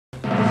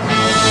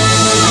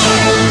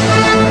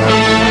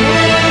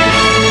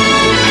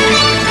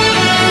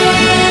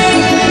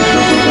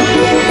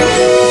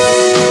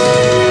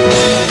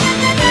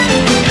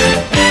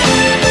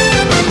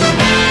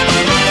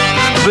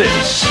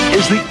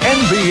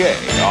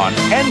NBA on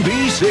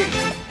NBC.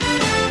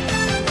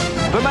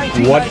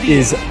 What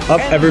is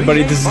up,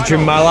 everybody? This is Jim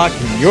Miloch,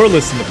 and you're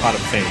listening to Pot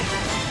of Fame,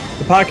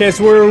 the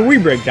podcast where we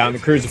break down the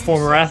careers of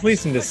former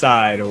athletes and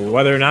decide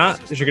whether or not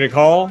they should get a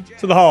call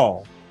to the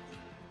Hall.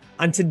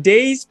 On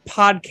today's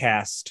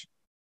podcast,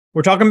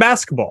 we're talking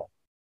basketball.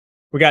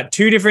 We got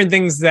two different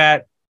things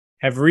that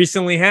have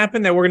recently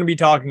happened that we're going to be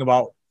talking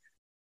about.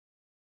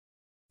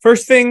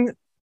 First thing,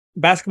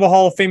 Basketball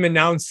Hall of Fame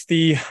announced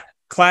the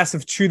class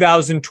of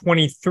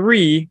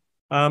 2023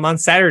 on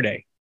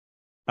Saturday.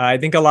 I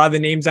think a lot of the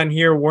names on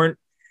here weren't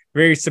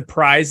very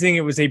surprising.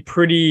 It was a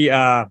pretty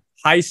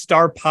high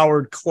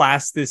star-powered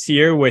class this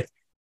year with,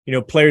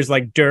 players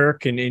like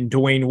Dirk and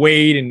Dwayne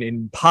Wade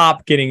and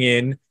Pop getting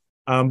in.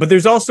 But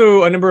there's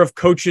also a number of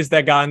coaches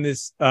that got in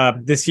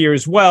this year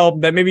as well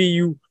that maybe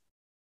you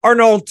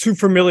aren't all too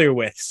familiar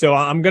with. So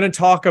I'm going to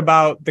talk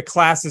about the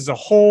class as a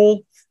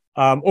whole,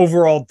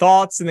 overall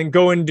thoughts, and then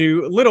go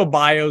into little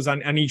bios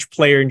on each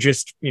player and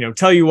just,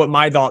 tell you what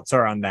my thoughts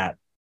are on that.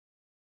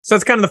 So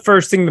that's kind of the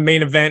first thing, the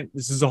main event.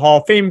 This is a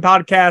Hall of Fame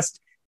podcast.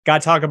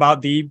 Got to talk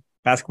about the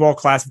basketball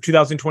class of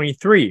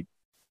 2023.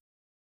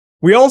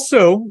 We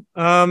also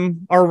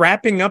are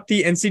wrapping up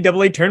the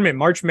NCAA tournament.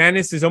 March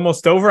Madness is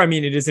almost over. I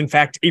mean, it is in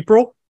fact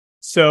April.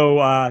 So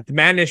the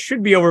Madness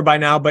should be over by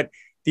now, but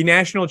the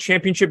national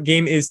championship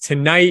game is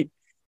tonight.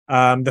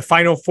 The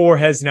Final Four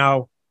has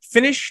now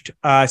finished.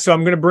 So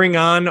I'm going to bring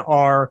on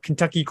our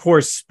Kentucky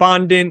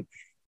correspondent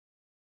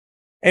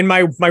and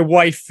my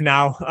wife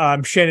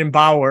now, Shannon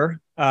Bauer,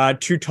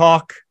 to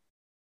talk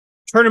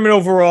tournament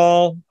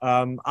overall.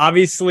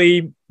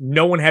 Obviously,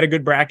 no one had a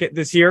good bracket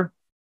this year.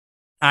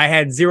 I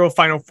had 0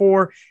 Final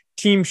Four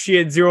teams. She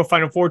had 0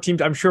 Final Four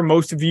teams. I'm sure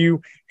most of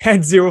you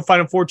had 0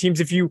 Final Four teams.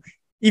 If you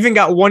even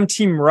got one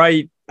team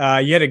right,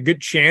 you had a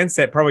good chance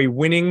at probably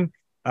winning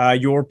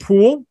your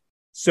pool.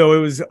 So it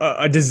was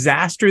a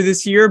disaster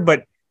this year,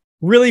 but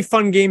really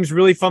fun games,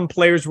 really fun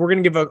players. We're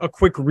going to give a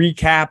quick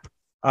recap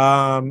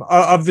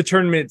of the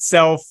tournament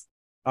itself,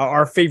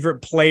 our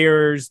favorite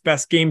players,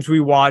 best games we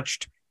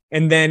watched,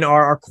 and then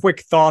our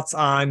quick thoughts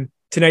on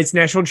tonight's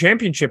national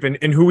championship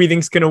and who we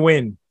think's going to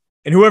win.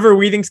 And whoever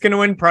we think's going to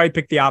win, probably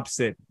pick the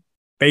opposite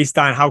based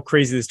on how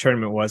crazy this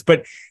tournament was.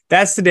 But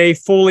that's today,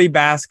 fully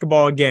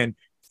basketball again.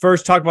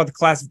 First, talk about the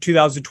class of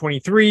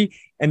 2023,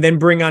 and then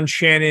bring on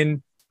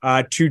Shannon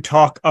to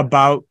talk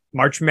about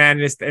March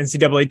Madness, the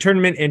NCAA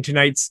tournament, and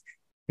tonight's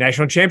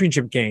national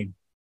championship game.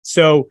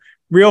 So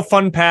real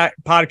fun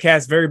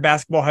podcast, very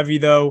basketball heavy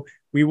though.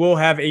 We will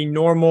have a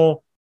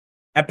normal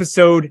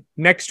episode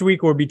next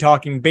week. We'll be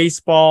talking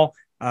baseball,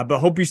 but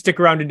hope you stick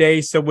around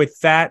today. So with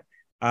that,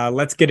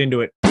 let's get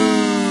into it.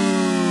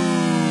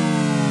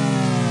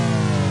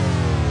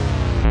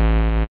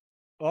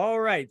 All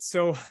right,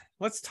 so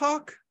let's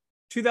talk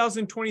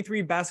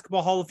 2023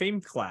 Basketball Hall of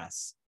Fame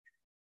class.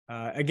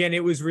 Again,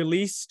 it was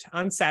released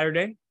on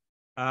Saturday.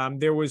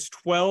 There was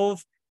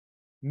 12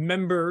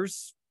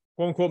 members,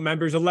 quote unquote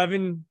members,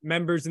 11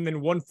 members, and then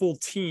one full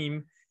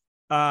team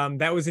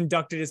that was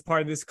inducted as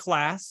part of this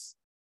class.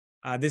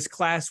 This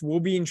class will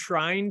be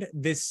enshrined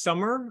this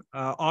summer,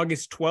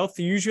 August 12th.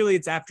 Usually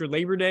it's after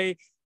Labor Day.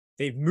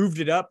 They've moved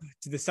it up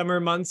to the summer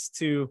months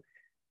to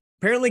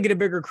apparently get a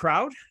bigger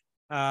crowd.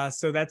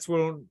 So that's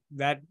when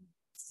that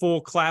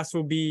full class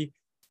will be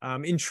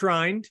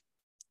enshrined.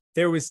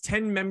 There was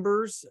 10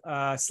 members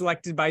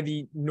selected by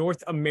the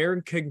North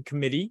American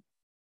Committee.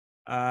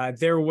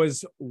 There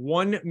was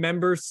one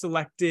member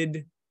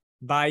selected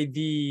by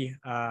the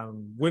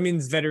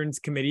Women's Veterans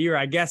Committee, or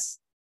I guess,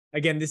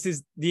 again, this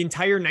is the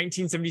entire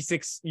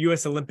 1976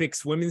 U.S.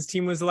 Olympics women's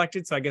team was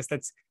elected. So I guess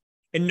that's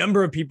a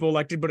number of people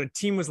elected, but a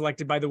team was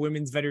elected by the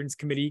Women's Veterans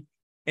Committee.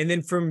 And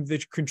then from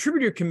the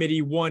Contributor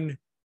Committee, one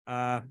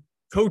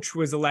coach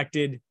was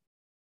elected.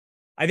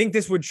 I think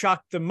this would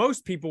shock the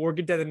most people. We'll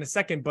get to that in a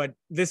second, but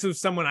this was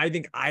someone I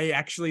think I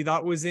actually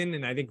thought was in,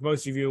 and I think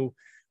most of you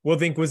will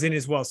think was in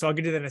as well. So I'll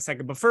get to that in a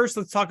second. But first,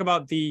 let's talk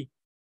about the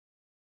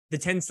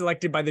 10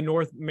 selected by the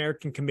North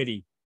American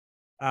Committee.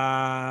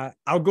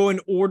 I'll go in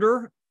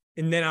order,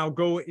 and then I'll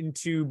go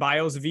into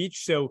bios of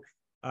each. So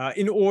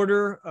in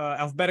order,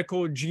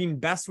 alphabetical, Gene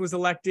Best was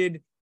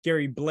elected.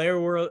 Gary Blair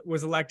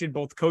was elected,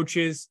 both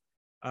coaches.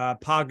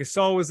 Pau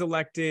Gasol was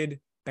elected.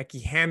 Becky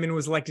Hammon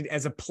was elected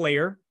as a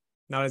player,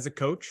 not as a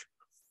coach.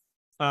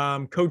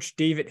 Coach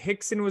David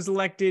Hickson was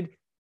elected.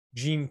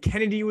 Gene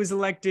Kennedy was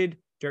elected.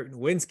 Dirk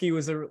Nowitzki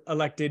was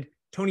elected.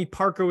 Tony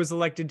Parker was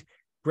elected.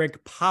 Greg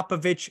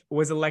Popovich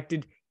was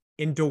elected.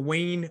 And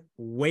Dwayne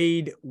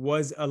Wade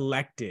was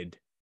elected.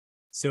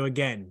 So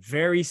again,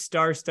 very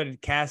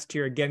star-studded cast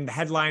here. Again, the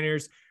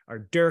headliners are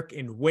Dirk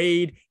and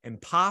Wade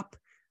and Pop.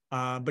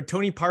 But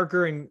Tony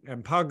Parker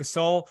and Pau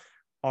Gasol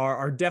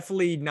are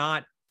definitely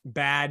not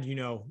bad,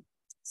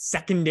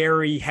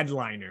 secondary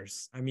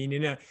headliners. I mean,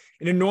 in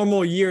a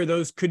normal year,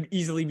 those could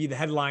easily be the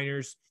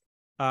headliners.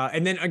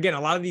 And then again,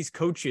 a lot of these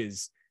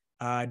coaches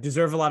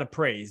deserve a lot of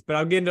praise, but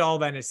I'll get into all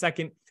that in a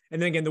second.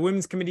 And then again, the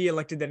Women's Committee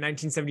elected the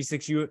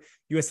 1976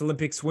 U.S.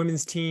 Olympics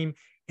women's team.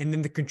 And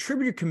then the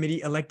Contributor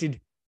Committee elected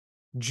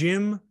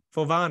Jim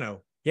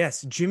Favano.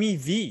 Yes, Jimmy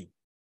V.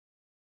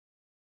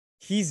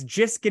 He's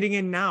just getting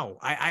in now.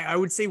 I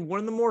would say one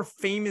of the more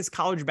famous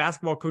college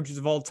basketball coaches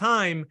of all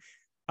time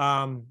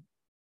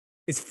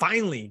is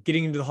finally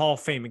getting into the Hall of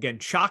Fame. Again,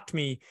 shocked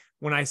me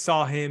when I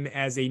saw him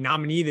as a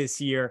nominee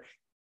this year.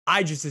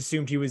 I just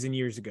assumed he was in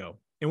years ago.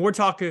 And we're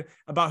talking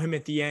about him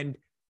at the end.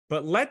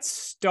 But let's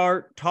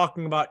start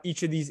talking about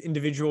each of these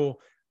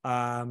individual,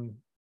 inductees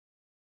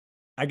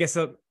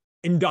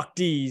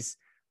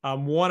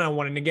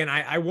one-on-one. And again,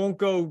 I won't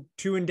go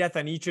too in depth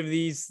on each of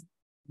these.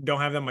 Don't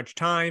have that much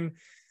time.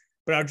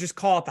 But I'll just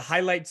call out the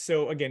highlights.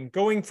 So again,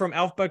 going from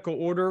alphabetical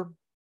order.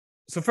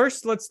 So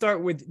first, let's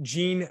start with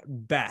Jean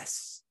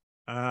Bess.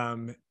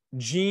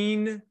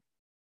 Jean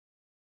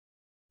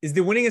is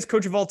the winningest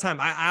coach of all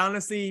time. I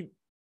honestly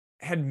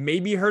had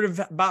maybe heard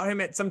about him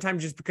at some time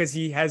just because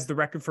he has the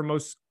record for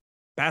most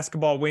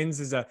basketball wins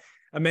as a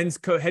men's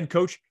head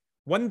coach.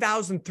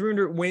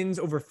 1,300 wins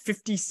over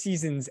 50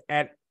 seasons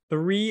at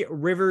Three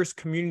Rivers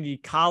Community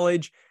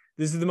College.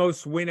 This is the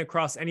most win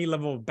across any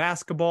level of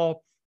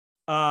basketball.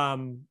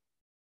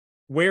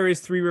 Where is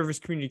Three Rivers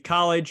Community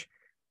College?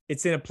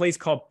 It's in a place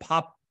called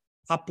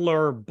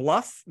Poplar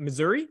Bluff,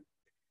 Missouri.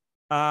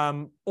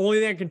 Only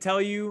thing I can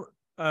tell you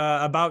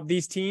about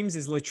these teams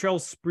is Latrell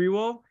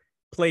Sprewell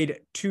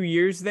played 2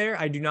 years there.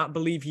 I do not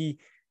believe he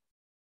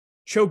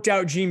choked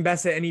out Jean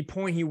Bess at any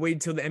point. He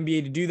waited till the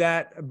NBA to do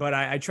that. But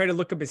I tried to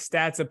look up his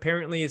stats.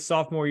 Apparently, his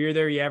sophomore year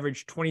there, he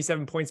averaged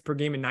 27 points per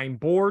game and 9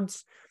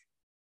 boards.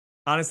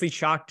 Honestly,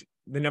 shocked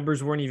the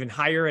numbers weren't even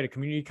higher at a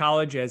community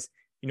college, as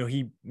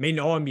he made an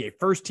All-NBA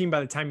first team by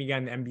the time he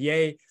got in the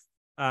NBA.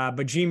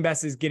 But Jean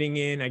Bess is getting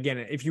in. Again,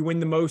 if you win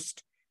the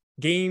most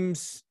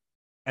games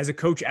as a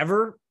coach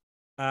ever,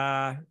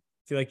 I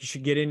feel like you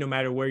should get in no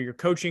matter where you're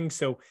coaching.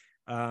 So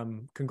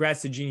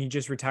congrats to Jean. He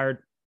just retired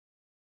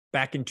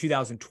back in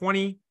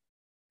 2020.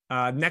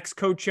 Next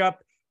coach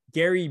up,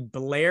 Gary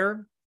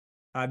Blair.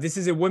 This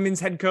is a women's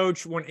head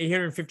coach, won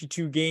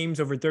 852 games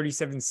over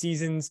 37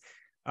 seasons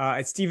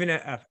at Stephen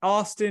F.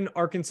 Austin,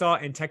 Arkansas,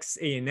 and Texas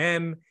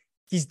A&M.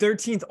 He's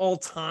 13th all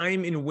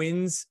time in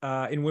wins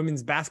in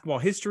women's basketball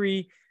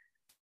history,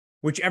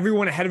 which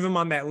everyone ahead of him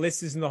on that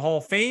list is in the Hall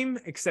of Fame,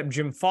 except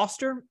Jim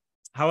Foster.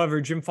 However,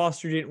 Jim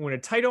Foster didn't win a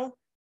title,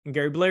 and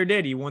Gary Blair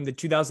did. He won the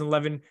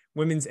 2011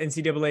 Women's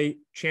NCAA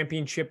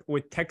Championship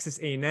with Texas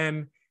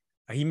A&M.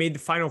 He made the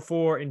Final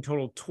Four in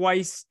total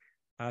twice.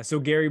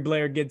 So Gary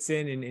Blair gets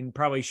in and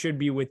probably should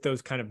be with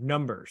those kind of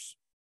numbers.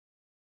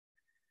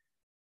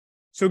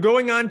 So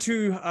going on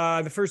to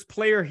the first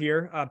player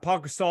here,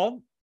 Paul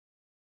Gasol.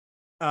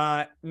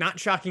 Not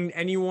shocking to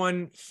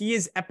anyone. He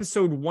is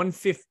episode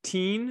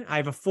 115. I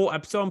have a full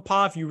episode on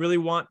Paul if you really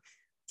want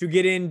to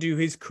get into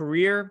his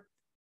career.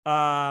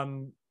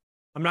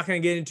 I'm not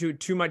going to get into it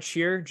too much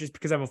here just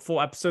because I have a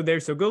full episode there.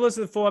 So go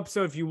listen to the full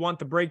episode if you want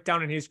the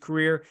breakdown in his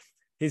career,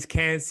 his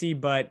candidacy.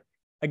 But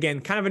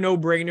again, kind of a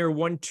no-brainer.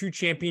 Won 2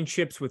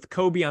 championships with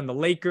Kobe on the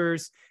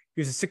Lakers.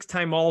 He was a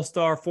 6-time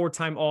All-Star,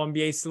 4-time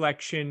All-NBA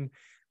selection.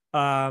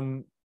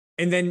 And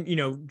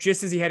then,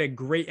 just as he had a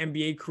great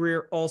NBA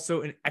career,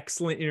 also an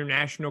excellent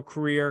international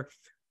career,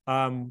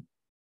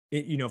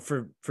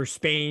 for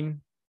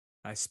Spain.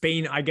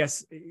 Spain, I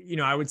guess,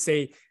 I would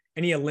say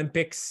any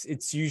Olympics,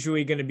 it's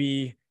usually going to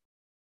be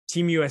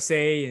Team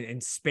USA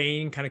and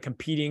Spain kind of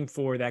competing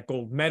for that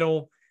gold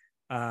medal.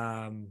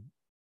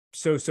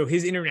 So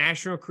his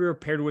international career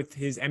paired with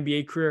his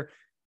NBA career,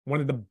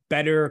 one of the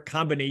better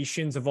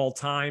combinations of all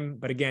time.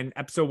 But again,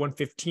 episode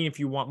 115, if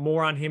you want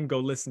more on him, go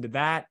listen to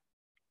that.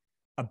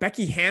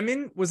 Becky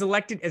Hammon was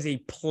elected as a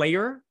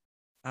player.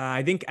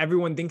 I think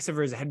everyone thinks of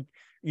her as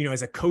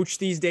as a coach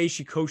these days.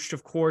 She coached,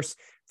 of course,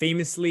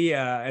 famously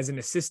as an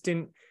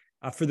assistant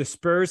for the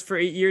Spurs for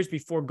 8 years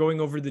before going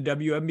over to the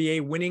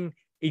WNBA, winning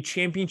a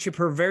championship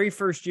her very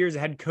first year as a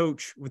head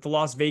coach with the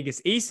Las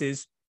Vegas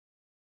Aces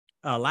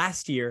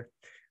last year.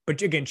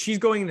 But again, she's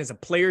going in as a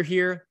player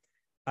here.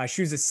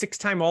 She was a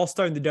 6-time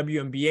All-Star in the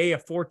WNBA, a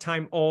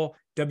 4-time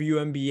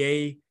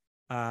All-WNBA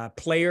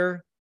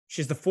player.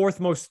 She's the 4th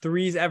most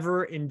threes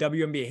ever in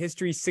WNBA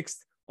history, 6th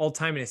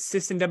all-time in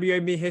assists in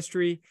WNBA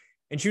history.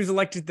 And she was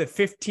elected to the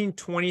 15th,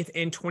 20th,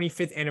 and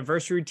 25th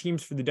anniversary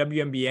teams for the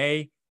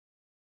WNBA.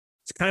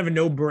 It's kind of a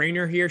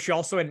no-brainer here. She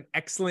also had an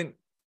excellent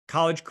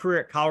college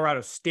career at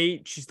Colorado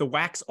State. She's the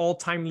WAC's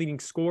all-time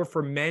leading scorer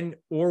for men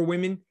or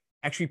women,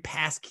 actually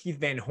passed Keith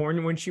Van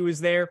Horn when she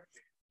was there,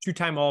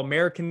 2-time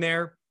All-American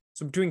there.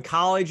 So between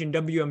college and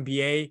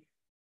WNBA,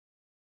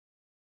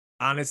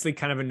 honestly,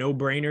 kind of a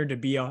no-brainer to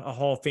be a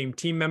Hall of Fame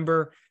team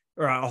member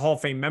or a Hall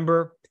of Fame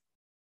member.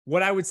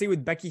 What I would say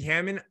with Becky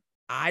Hammon,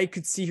 I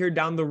could see her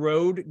down the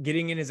road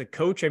getting in as a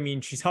coach. I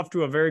mean, she's off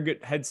to a very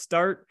good head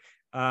start,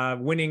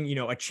 winning,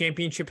 a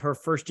championship her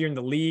first year in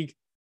the league.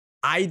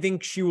 I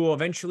think she will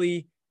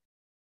eventually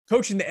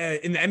coach in the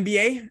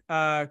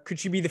NBA. Could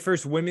she be the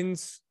first women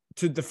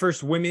to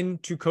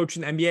coach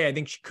in the NBA? I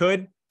think she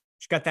could.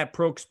 She's got that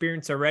pro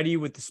experience already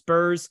with the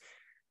Spurs.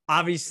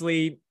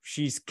 Obviously,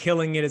 she's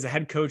killing it as a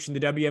head coach in the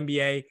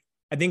WNBA.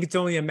 I think it's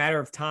only a matter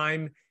of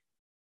time.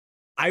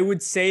 I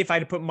would say if I had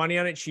to put money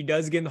on it, she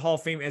does get in the Hall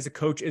of Fame as a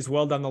coach as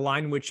well down the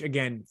line, which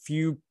again,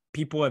 few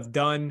people have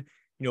done.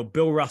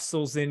 Bill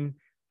Russell's in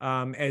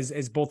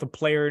as both a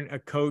player and a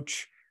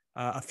coach.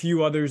 A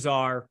few others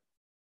are,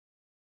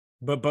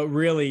 but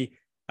really,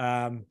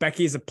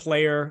 Becky is a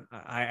player.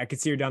 I could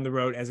see her down the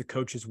road as a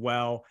coach as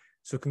well.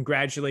 So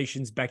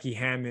congratulations, Becky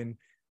Hammon.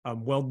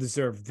 Well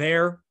deserved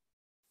there.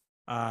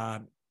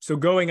 So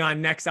going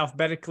on next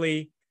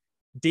alphabetically,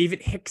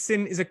 David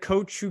Hickson is a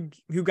coach who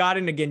got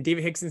in. Again,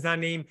 David Hickson's not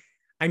a name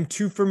I'm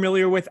too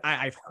familiar with.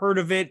 I've heard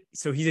of it.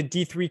 So he's a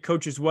D3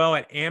 coach as well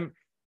at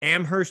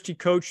Amherst. He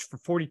coached for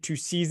 42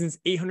 seasons,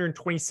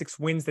 826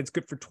 wins. That's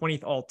good for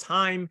 20th all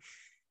time.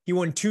 He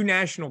won 2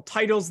 national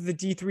titles at the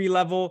D3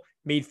 level,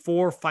 made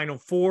 4 Final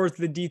Fours at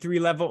the D3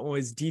 level, and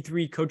was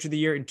D3 Coach of the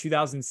Year in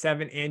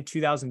 2007 and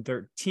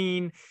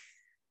 2013.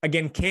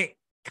 Again, can't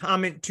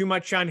comment too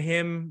much on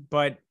him,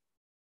 but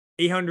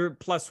 800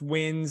 plus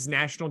wins,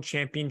 national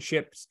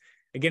championships.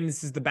 Again,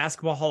 this is the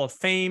Basketball Hall of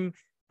Fame.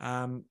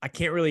 I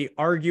can't really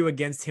argue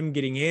against him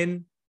getting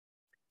in.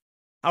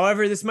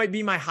 However, this might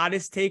be my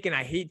hottest take, and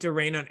I hate to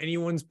rain on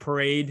anyone's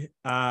parade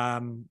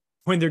when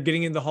they're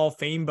getting in the Hall of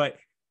Fame. But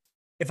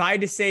if I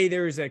had to say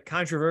there's a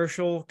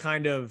controversial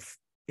kind of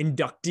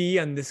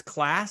inductee on this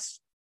class,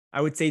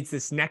 I would say it's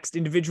this next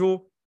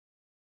individual,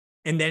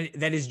 and then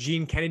that is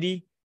Gene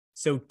Kennedy.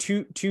 So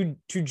two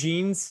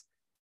Genes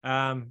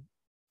in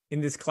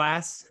this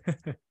class.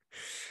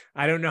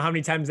 I don't know how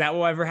many times that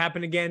will ever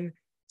happen again.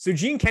 So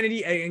Gene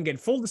Kennedy, again,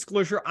 full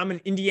disclosure, I'm an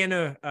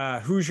Indiana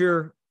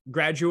Hoosier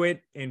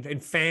graduate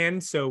and fan.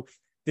 So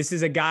this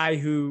is a guy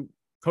who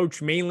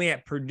coached mainly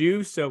at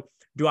Purdue. So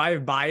do I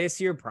have bias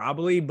here?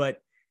 Probably,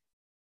 but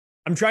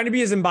I'm trying to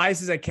be as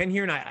unbiased as I can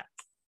here. And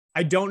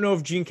I don't know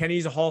if Gene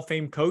Kennedy's a Hall of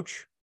Fame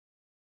coach.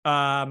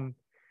 So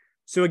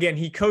again,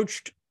 he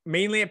coached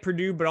mainly at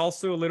Purdue, but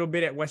also a little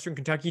bit at Western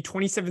Kentucky,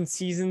 27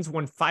 seasons,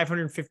 won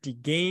 550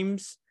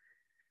 games.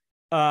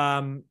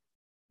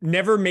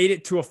 Never made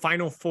it to a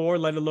Final Four,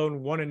 let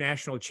alone won a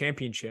national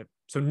championship.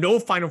 So no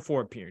Final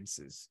Four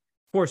appearances.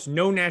 Of course,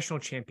 no national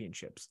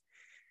championships.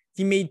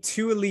 He made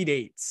 2 Elite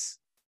Eights,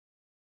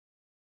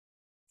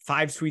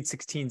 5 Sweet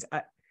 16s.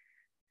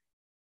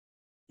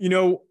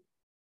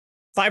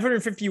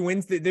 550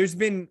 wins. There's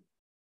been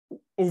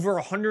over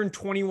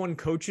 121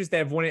 coaches that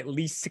have won at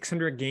least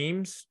 600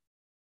 games.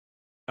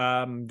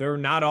 They're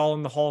not all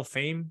in the Hall of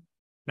Fame,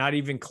 not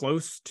even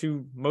close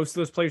to most of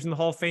those players in the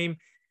Hall of Fame.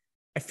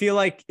 I feel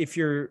like if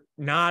you're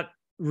not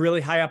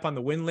really high up on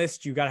the win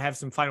list, you got to have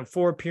some Final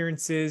Four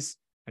appearances,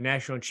 a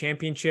national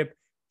championship.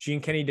 Gene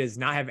Kennedy does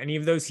not have any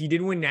of those. He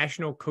did win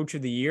National Coach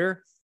of the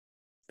Year,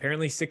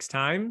 apparently 6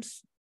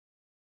 times.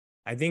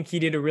 I think he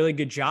did a really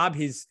good job.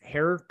 His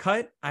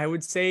haircut, I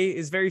would say,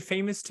 is very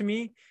famous to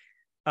me.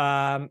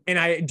 And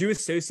I do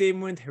associate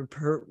him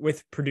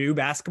with Purdue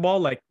basketball.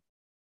 Like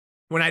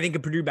when I think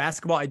of Purdue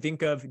basketball, I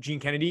think of Gene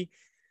Kennedy.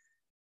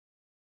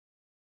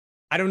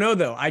 I don't know,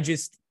 though.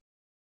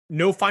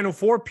 No Final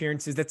Four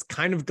appearances. That's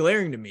kind of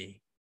glaring to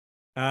me.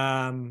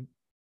 Not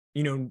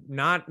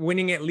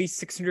winning at least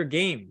 600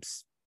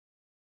 games.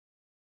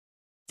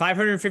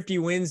 550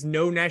 wins,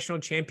 no national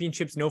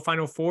championships, no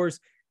Final Fours.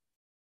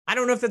 I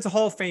don't know if that's a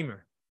Hall of Famer.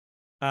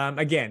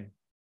 Again,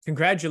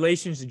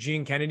 congratulations to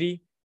Gene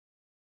Kennedy.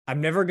 I'm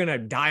never going to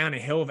die on a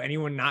hill of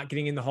anyone not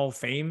getting in the Hall of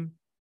Fame,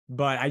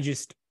 but I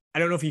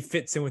don't know if he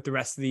fits in with the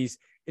rest of these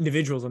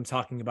individuals I'm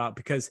talking about,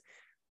 because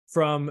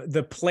from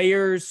the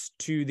players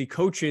to the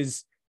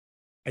coaches,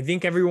 I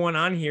think everyone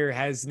on here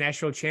has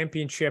national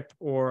championship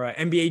or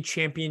an NBA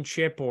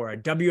championship or a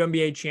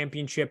WNBA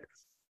championship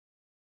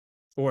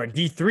or a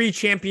D3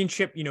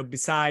 championship,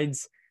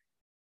 besides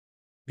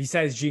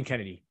Gene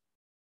Kennedy.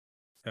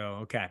 So,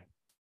 okay.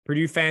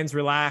 Purdue fans,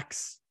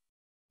 relax.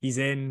 He's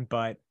in,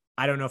 but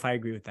I don't know if I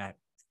agree with that.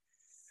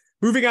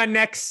 Moving on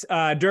next,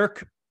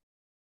 Dirk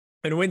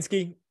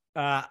Nowitzki.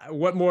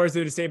 What more is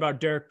there to say about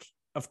Dirk?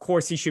 Of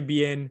course, he should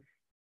be in.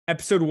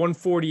 Episode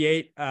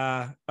 148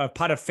 of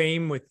Pot of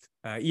Fame with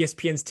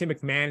ESPN's Tim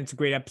McMahon. It's a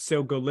great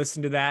episode. Go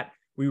listen to that.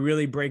 We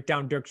really break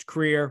down Dirk's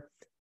career.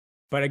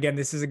 But again,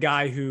 this is a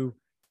guy who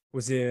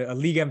was a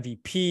league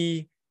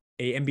MVP,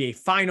 a NBA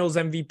Finals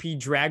MVP,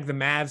 dragged the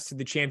Mavs to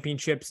the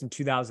championships in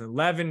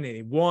 2011.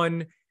 They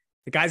won.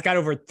 The guy's got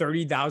over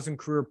 30,000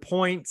 career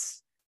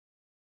points.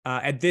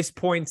 At this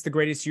point, it's the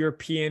greatest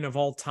European of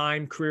all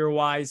time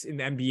career-wise in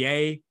the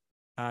NBA.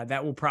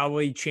 That will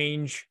probably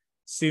change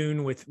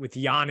soon with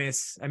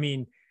Giannis. I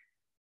mean,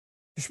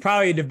 there's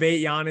probably a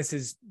debate. Giannis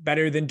is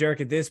better than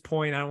Dirk at this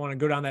point. I don't want to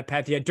go down that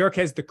path yet. Dirk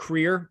has the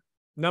career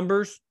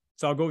numbers,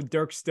 so I'll go with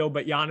Dirk still,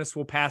 but Giannis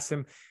will pass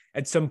him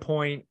at some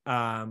point.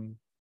 Jokic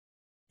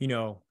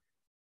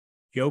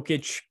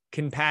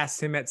can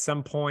pass him at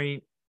some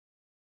point.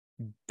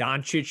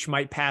 Doncic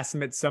might pass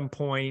him at some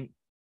point.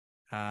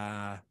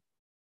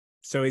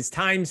 So his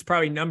time's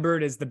probably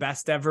numbered as the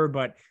best ever,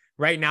 but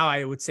right now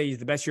I would say he's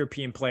the best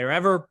European player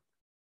ever.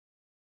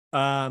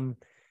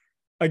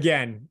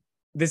 Again,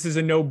 this is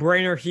a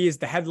no-brainer. He is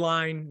the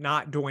headline,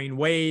 not Dwayne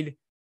Wade.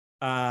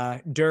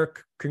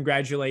 Dirk,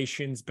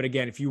 congratulations. But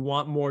again, if you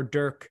want more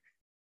Dirk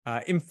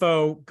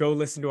info, go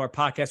listen to our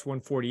podcast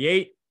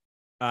 148.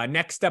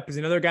 Next up is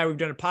another guy we've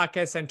done a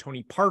podcast on,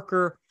 Tony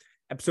Parker,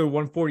 episode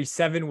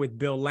 147 with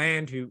Bill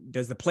Land, who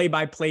does the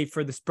play-by-play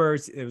for the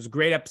Spurs. It was a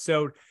great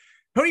episode.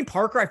 Tony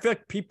Parker, I feel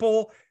like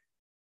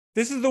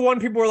this is the one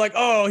people were like,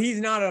 oh, he's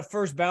not a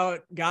first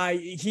ballot guy.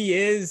 He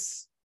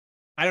is.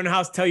 I don't know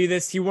how to tell you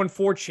this. He won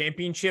 4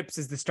 championships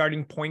as the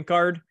starting point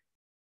guard.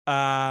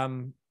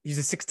 He's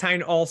a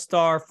 6-time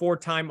All-Star,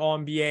 4-time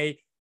All-NBA,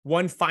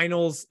 1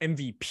 Finals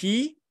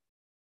MVP.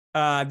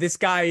 This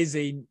guy is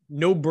a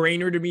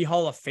no-brainer to be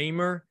Hall of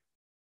Famer.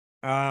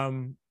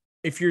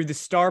 If you're the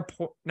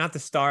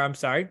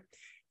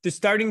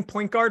starting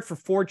point guard for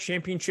 4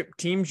 championship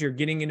teams, you're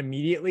getting it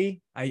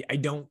immediately. I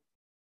don't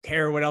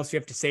care what else you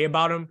have to say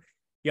about him.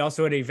 He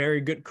also had a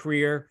very good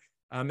career.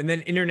 And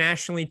then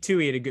internationally too,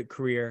 he had a good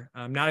career.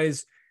 Not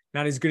as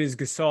good as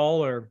Gasol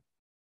or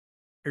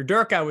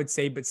Dirk, I would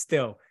say, but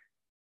still,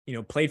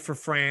 played for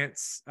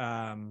France,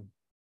 had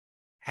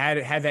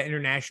that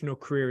international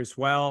career as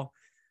well.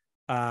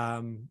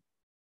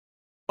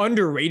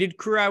 Underrated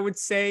career, I would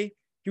say.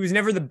 He was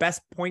never the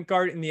best point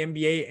guard in the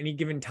NBA at any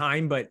given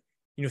time, but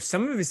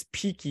some of his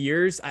peak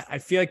years, I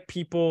feel like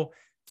people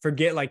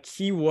forget, like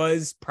he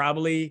was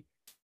probably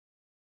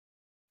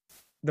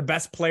the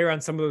best player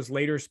on some of those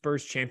later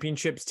Spurs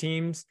championships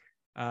teams.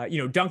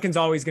 Duncan's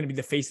always going to be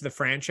the face of the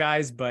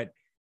franchise, but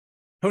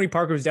Tony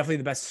Parker was definitely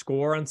the best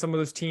scorer on some of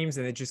those teams,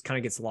 and it just kind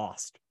of gets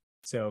lost.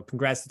 So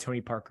congrats to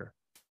Tony Parker.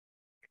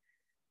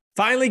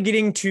 Finally,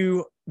 getting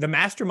to the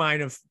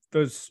mastermind of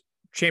those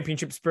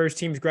championship Spurs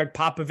teams, Greg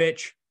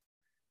Popovich.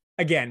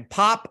 Again,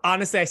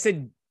 honestly, I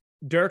said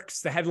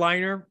Dirk's the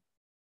headliner.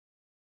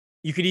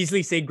 You could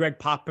easily say Greg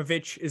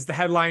Popovich is the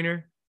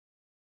headliner.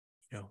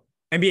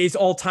 NBA's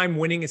all-time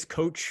winningest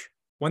coach,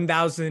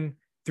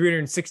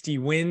 1,360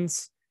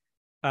 wins,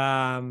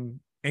 and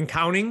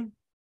counting,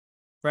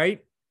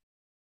 right?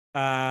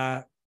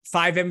 5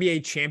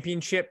 NBA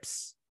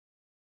championships.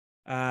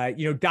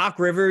 Doc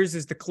Rivers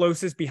is the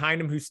closest behind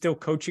him, who's still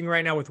coaching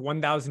right now with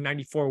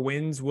 1,094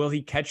 wins. Will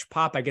he catch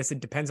Pop? I guess it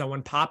depends on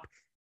when Pop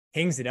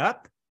hangs it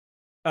up.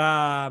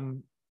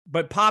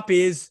 But Pop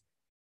is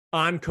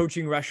on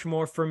coaching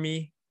Rushmore for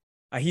me.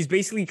 He's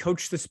basically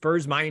coached the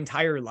Spurs my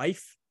entire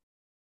life.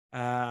 When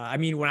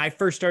I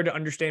first started to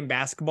understand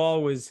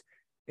basketball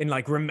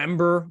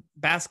remember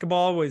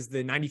basketball was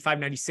the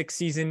 95-96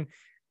 season.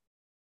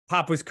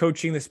 Pop was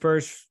coaching the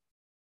Spurs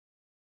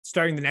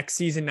starting the next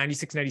season,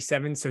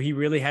 96-97. So he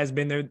really has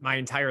been there my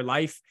entire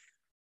life.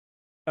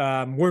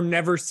 We'll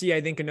never see,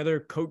 I think,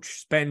 another coach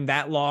spend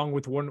that long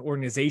with one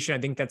organization. I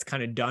think that's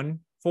kind of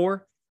done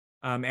for,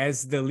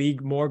 as the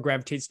league more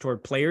gravitates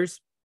toward players.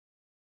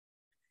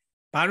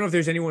 But I don't know if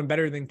there's anyone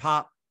better than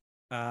Pop.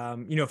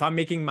 If I'm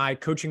making my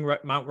coaching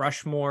Mount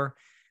Rushmore,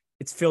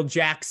 it's Phil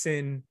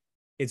Jackson,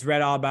 it's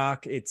Red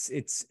Auerbach,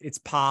 it's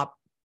Pop,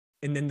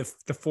 and then the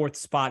 4th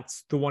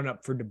spot's the one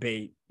up for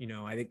debate.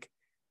 I think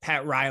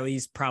Pat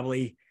Riley's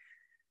probably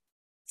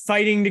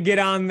fighting to get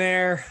on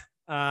there.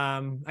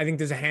 I think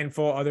there's a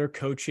handful of other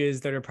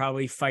coaches that are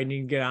probably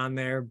fighting to get on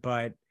there,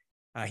 but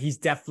he's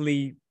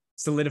definitely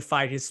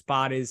solidified his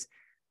spot as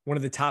one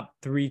of the top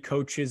 3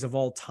 coaches of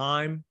all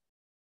time.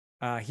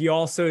 He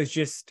also is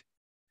just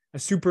a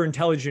super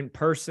intelligent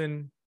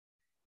person.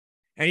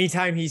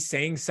 Anytime he's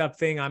saying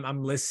something,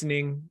 I'm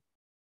listening.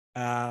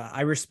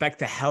 I respect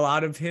the hell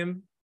out of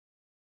him.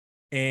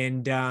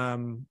 And,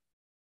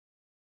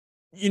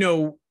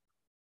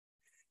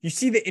 you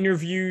see the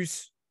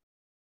interviews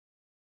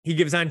he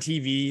gives on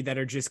TV that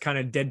are just kind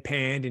of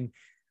deadpanned. And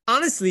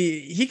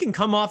honestly, he can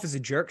come off as a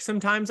jerk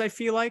sometimes, I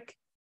feel like.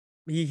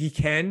 He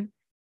can.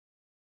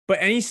 But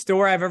any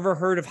story I've ever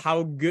heard of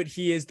how good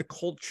he is, the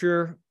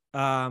culture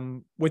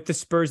with the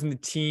Spurs and the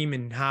team,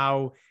 and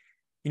how,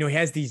 he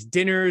has these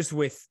dinners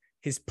with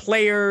his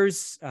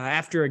players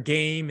after a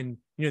game, and,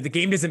 the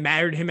game doesn't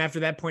matter to him after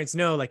that point. It's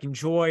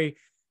enjoy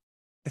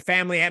the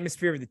family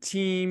atmosphere of the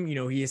team.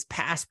 He has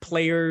past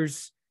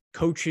players,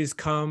 coaches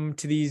come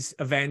to these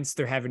events.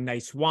 They're having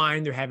nice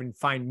wine. They're having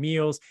fine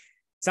meals.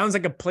 Sounds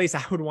like a place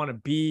I would want to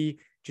be,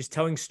 just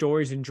telling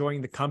stories,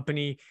 enjoying the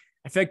company.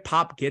 I feel like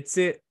Pop gets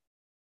it.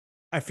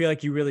 I feel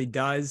like he really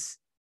does.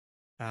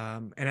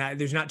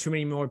 There's not too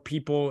many more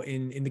people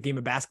in the game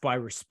of basketball I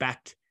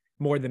respect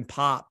more than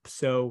Pop.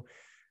 So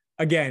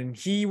again,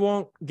 he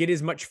won't get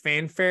as much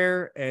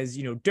fanfare as,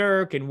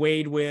 Dirk and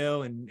Wade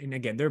will. And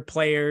again, they're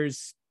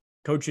players,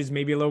 coaches,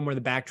 maybe a little more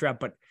the backdrop,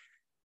 but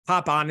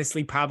Pop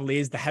honestly probably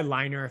is the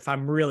headliner. If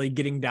I'm really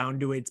getting down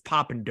to it, it's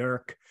Pop and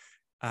Dirk.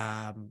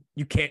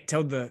 You can't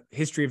tell the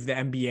history of the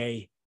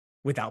NBA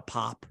without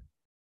Pop.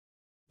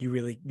 You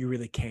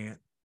really can't.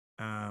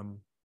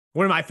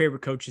 One of my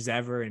favorite coaches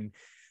ever, and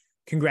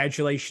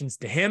congratulations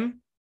to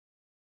him.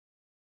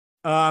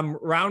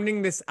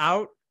 Rounding this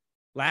out,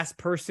 last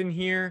person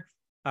here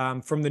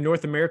from the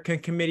North American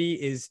Committee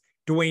is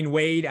Dwayne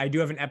Wade. I do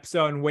have an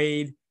episode on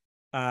Wade.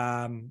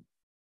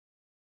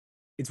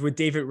 It's with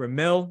David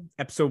Ramil,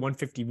 episode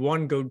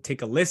 151. Go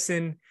take a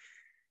listen.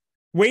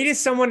 Wade is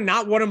someone,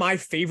 not one of my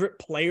favorite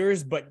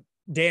players, but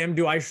damn,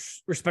 do I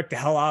respect the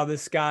hell out of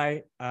this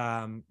guy.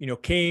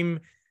 Came.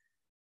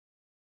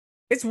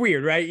 It's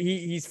weird, right?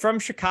 He's from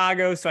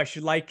Chicago, so I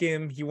should like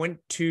him. He went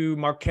to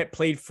Marquette,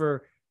 played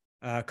for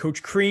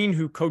Coach Crean,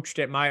 who coached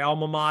at my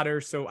alma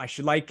mater, so I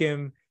should like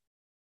him.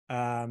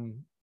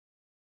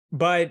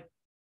 But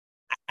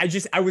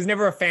I was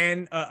never a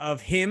fan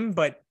of him,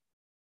 but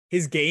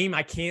his game,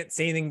 I can't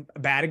say anything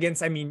bad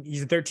against. I mean,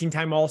 he's a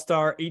 13-time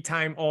All-Star,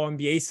 8-time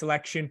All-NBA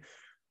selection,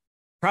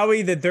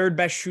 probably the third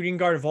best shooting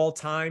guard of all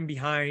time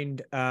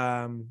behind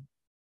MJ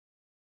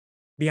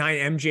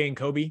and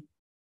Kobe.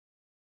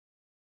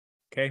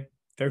 Okay,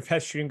 third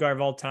best shooting guard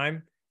of all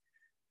time.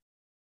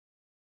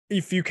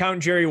 If you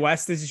count Jerry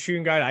West as a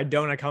shooting guard, I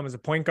don't. I count him as a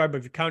point guard. But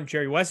if you count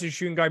Jerry West as a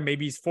shooting guard,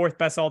 maybe he's fourth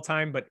best all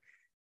time. But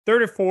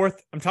third or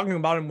fourth, I'm talking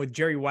about him with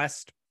Jerry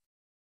West.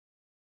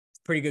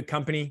 It's pretty good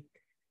company.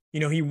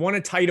 He won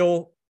a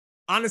title,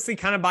 honestly,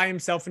 kind of by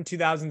himself in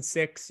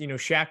 2006.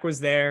 Shaq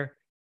was there.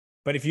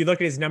 But if you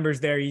look at his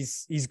numbers there,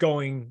 he's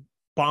going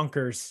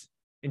bonkers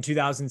in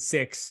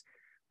 2006.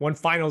 Won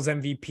finals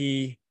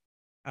MVP.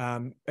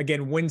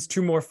 Again, wins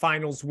 2 more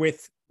finals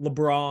with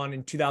LeBron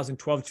in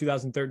 2012,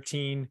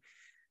 2013.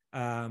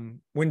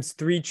 Wins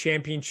 3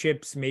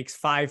 championships, makes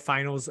 5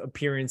 finals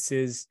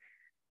appearances.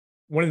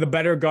 One of the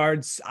better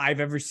guards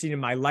I've ever seen in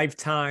my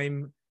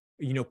lifetime.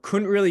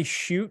 Couldn't really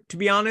shoot, to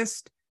be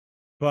honest,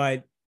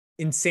 but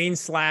insane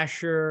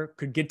slasher,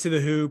 could get to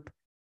the hoop,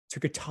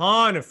 took a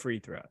ton of free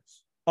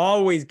throws,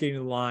 always getting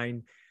to the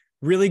line.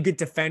 Really good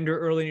defender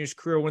early in his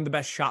career, one of the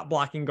best shot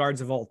blocking guards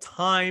of all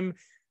time.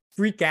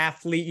 Freak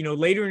athlete.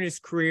 Later in his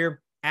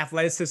career,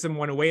 athleticism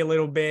went away a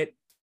little bit.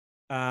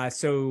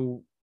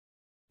 So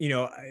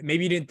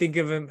maybe you didn't think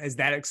of him as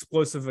that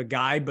explosive a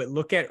guy, but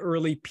look at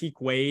early peak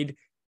Wade,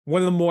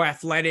 one of the more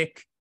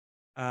athletic,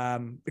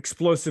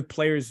 explosive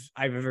players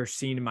I've ever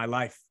seen in my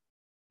life.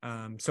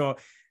 So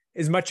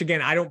as much,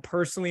 again, I don't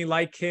personally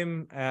like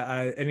him.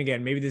 And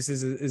again, maybe this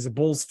is a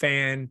Bulls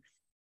fan,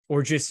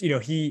 or just,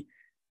 he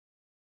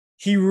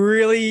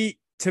really,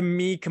 to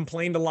me,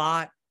 complained a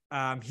lot.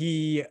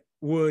 He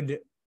would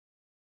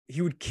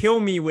kill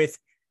me with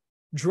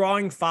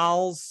drawing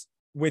fouls,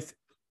 with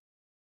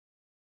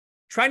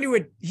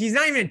he's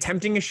not even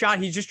attempting a shot.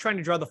 He's just trying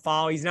to draw the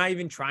foul. He's not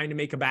even trying to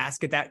make a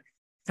basket. That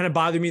kind of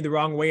bothered me the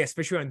wrong way,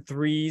 especially on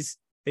threes.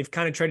 They've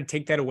kind of tried to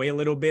take that away a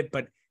little bit,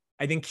 but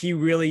I think he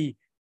really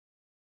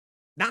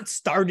not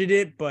started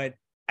it, but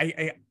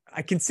I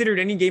considered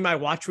any game I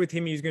watched with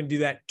him, he was going to do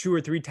that 2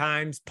 or 3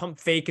 times, pump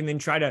fake, and then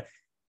try to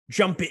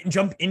jump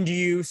into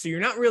you. So you're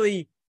not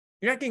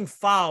getting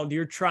fouled.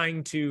 You're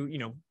trying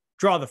to,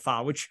 draw the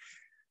foul, which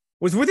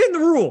was within the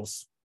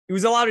rules. He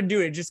was allowed to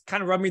do it. It just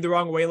kind of rubbed me the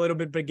wrong way a little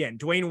bit. But again,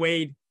 Dwayne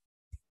Wade,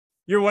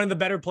 you're one of the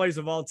better players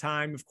of all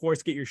time. Of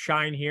course, get your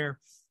shine here.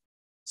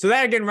 So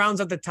that, again,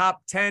 rounds out the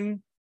top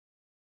 10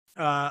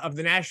 of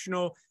the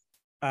national,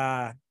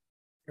 or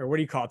what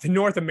do you call it? The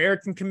North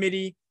American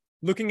Committee.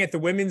 Looking at the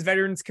Women's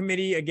Veterans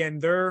Committee, again,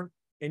 their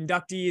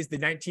inductee is the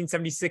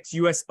 1976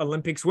 U.S.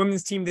 Olympics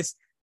women's team. This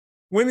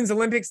women's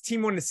Olympics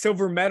team won a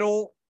silver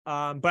medal.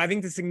 But I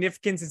think the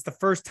significance is the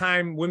first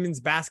time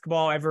women's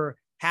basketball ever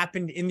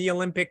happened in the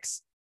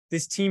Olympics.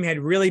 This team had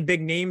really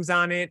big names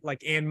on it,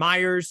 like Ann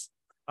Myers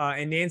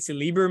and Nancy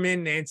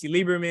Lieberman. Nancy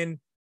Lieberman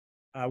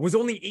was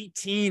only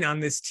 18 on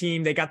this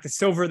team. They got the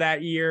silver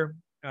that year.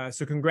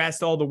 So congrats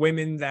to all the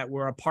women that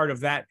were a part of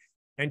that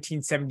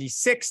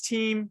 1976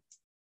 team.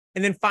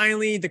 And then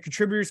finally, the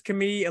Contributors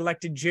Committee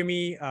elected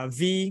Jimmy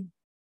V.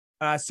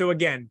 So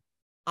again,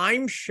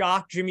 I'm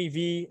shocked Jimmy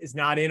V is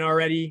not in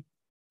already.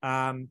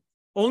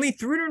 Only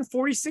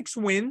 346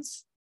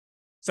 wins.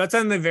 So that's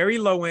on the very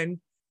low end.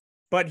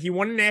 But he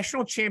won a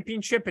national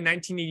championship in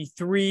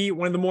 1983,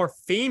 one of the more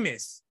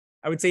famous,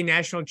 I would say,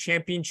 national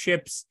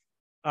championships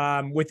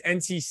with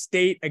NC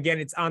State. Again,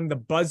 it's on the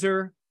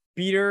buzzer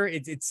beater.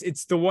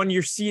 It's the one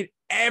you see it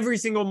every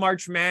single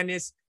March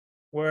Madness,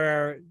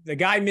 where the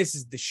guy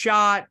misses the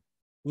shot.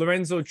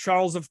 Lorenzo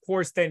Charles, of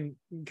course, then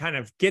kind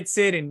of gets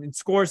it and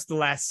scores the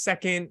last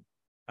second.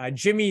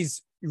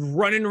 Jimmy's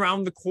running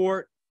around the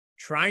court,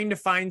 trying to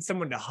find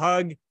someone to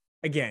hug.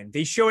 Again,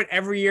 they show it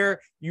every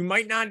year. You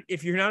might not,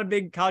 if you're not a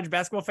big college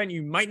basketball fan,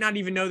 you might not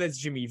even know that's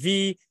Jimmy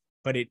V,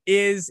 but it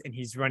is, and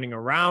he's running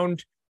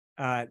around.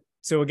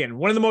 So again,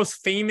 one of the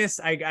most famous,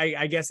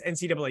 I guess,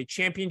 NCAA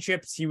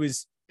championships he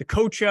was the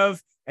coach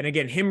of. And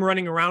again, him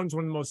running around is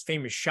one of the most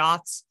famous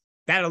shots.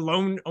 That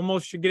alone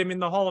almost should get him in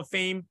the Hall of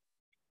Fame.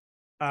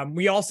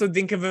 We also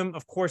think of him,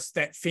 of course,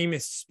 that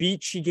famous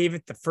speech he gave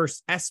at the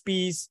first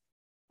ESPYs.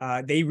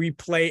 They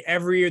replay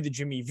every year, the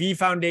Jimmy V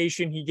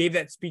Foundation. He gave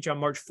that speech on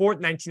March 4th,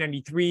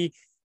 1993.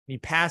 He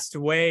passed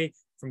away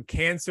from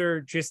cancer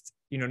just,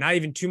 not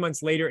even 2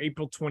 months later,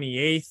 April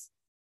 28th.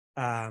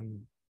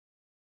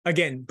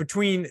 Again,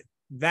 between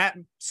that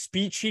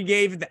speech he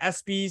gave at the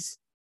ESPYs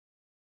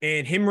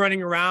and him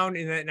running around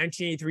in that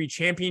 1983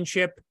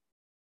 championship,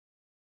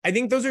 I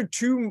think those are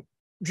two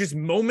just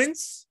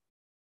moments,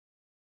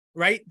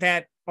 right?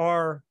 That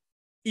are,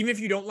 even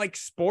if you don't like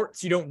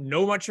sports, you don't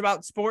know much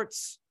about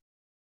sports,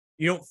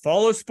 you don't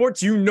follow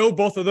sports, you know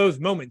both of those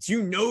moments.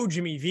 You know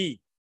Jimmy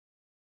V.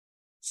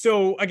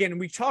 So again,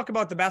 we talk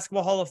about the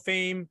Basketball Hall of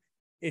Fame.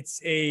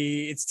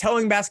 It's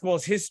telling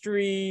basketball's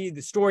history,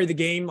 the story of the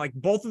game. Like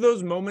both of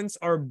those moments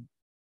are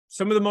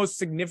some of the most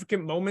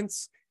significant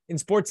moments in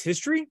sports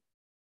history.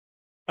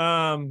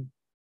 And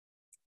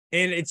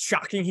it's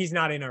shocking he's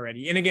not in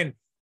already. And again,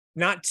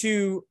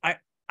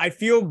 I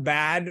feel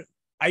bad.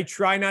 I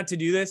try not to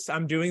do this.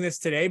 I'm doing this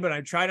today, but I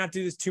try not to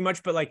do this too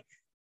much. But like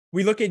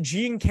we look at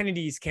Gene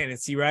Kennedy's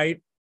candidacy,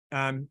 right?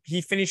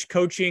 He finished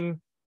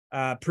coaching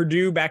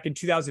Purdue back in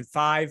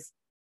 2005.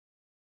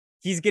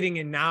 He's getting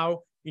in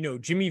now. You know,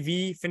 Jimmy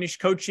V finished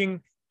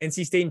coaching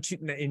NC State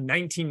in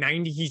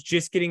 1990. He's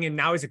just getting in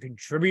now as a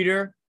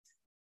contributor.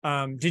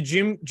 Did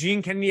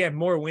Gene Kennedy have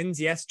more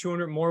wins? Yes,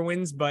 200 more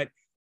wins. But,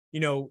 you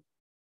know,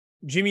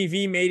 Jimmy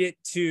V made it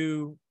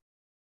to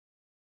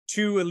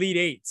 2 Elite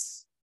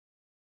Eights.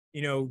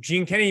 You know,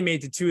 Gene Kennedy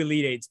made it to 2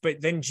 Elite Eights.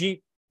 But then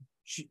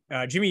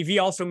Jimmy V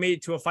also made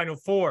it to a Final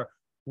Four,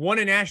 won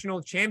a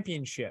national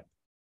championship,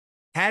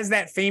 has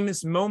that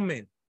famous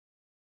moment,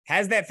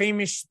 has that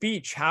famous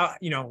speech. How,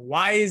 you know,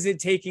 why is it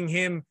taking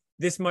him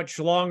this much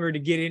longer to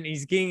get in?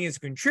 He's getting as a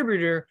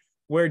contributor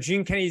where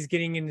Gene Kennedy's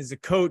getting in as a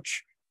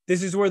coach.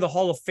 This is where the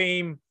Hall of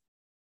Fame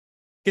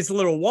gets a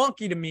little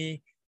wonky to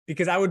me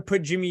because I would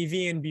put Jimmy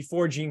V in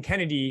before Gene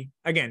Kennedy.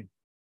 Again,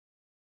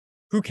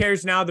 who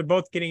cares now? They're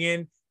both getting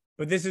in.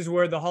 But this is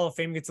where the Hall of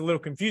Fame gets a little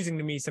confusing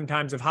to me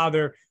sometimes of how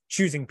they're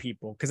choosing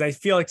people. Because I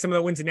feel like someone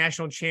that wins a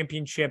national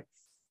championship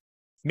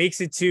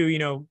makes it to, you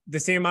know, the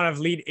same amount of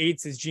Elite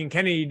Eights as Gene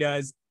Kennedy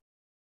does.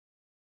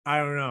 I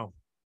don't know.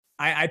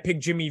 I pick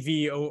Jimmy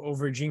V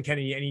over Gene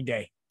Kennedy any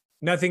day.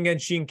 Nothing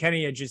against Gene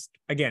Kennedy. I just,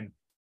 again,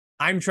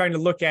 I'm trying to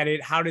look at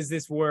it. How does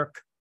this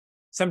work?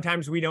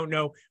 Sometimes we don't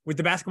know. With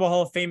the Basketball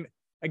Hall of Fame,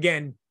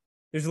 again,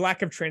 there's a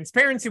lack of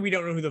transparency. We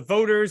don't know who the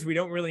voters. We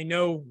don't really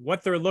know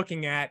what they're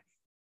looking at.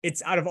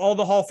 It's out of all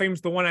the Hall of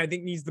Fames, the one I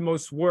think needs the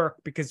most work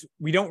because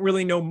we don't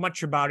really know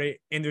much about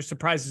it. And there's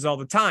surprises all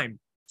the time.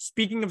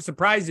 Speaking of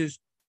surprises,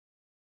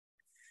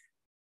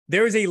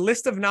 there is a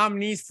list of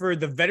nominees for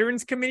the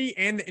Veterans Committee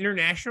and the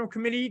International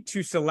Committee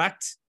to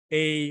select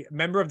a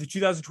member of the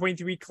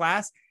 2023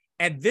 class.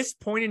 At this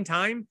point in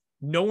time,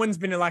 no one's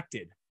been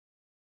elected.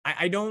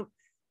 I'm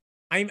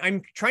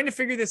trying to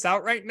figure this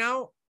out right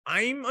now.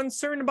 I'm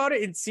uncertain about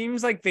it. It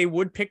seems like they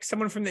would pick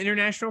someone from the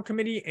International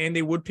Committee and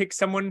they would pick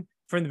someone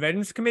from the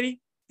Veterans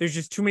Committee. There's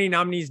just too many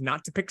nominees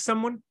not to pick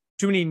someone,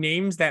 too many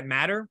names that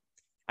matter.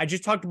 I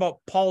just talked about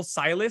Paul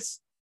Silas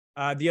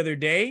the other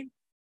day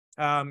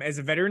as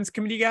a Veterans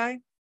Committee guy.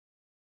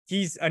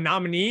 He's a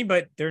nominee,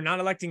 but they're not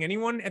electing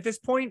anyone at this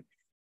point.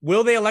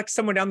 Will they elect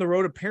someone down the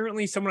road?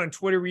 Apparently, someone on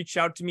Twitter reached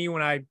out to me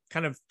when I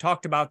kind of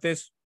talked about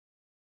this.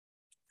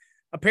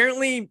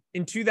 Apparently,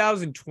 in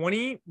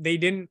 2020, they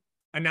didn't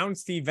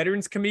announce the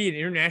Veterans Committee and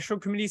International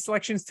Committee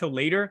selections till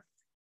later.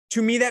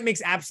 To me, that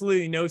makes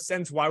absolutely no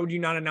sense. Why would you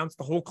not announce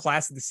the whole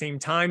class at the same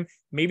time?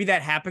 Maybe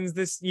that happens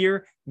this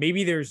year.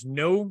 Maybe there's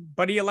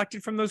nobody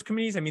elected from those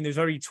committees. I mean, there's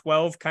already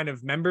 12 kind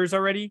of members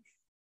already.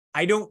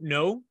 I don't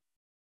know.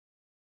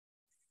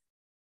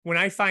 When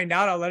I find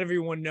out, I'll let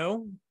everyone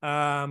know.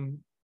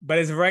 But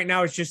as of right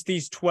now, it's just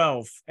these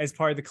 12 as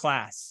part of the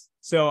class.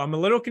 So I'm a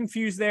little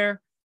confused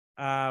there.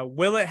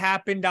 Will it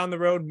happen down the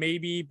road?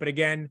 Maybe. But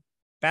again,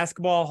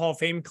 Basketball Hall of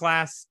Fame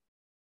class,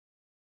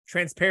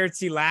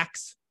 transparency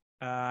lacks.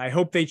 I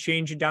hope they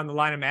change it down the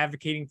line. I'm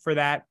advocating for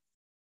that.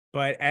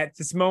 But at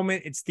this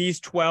moment, it's these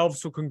 12.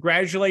 So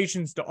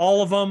congratulations to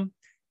all of them.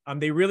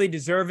 They really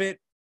deserve it.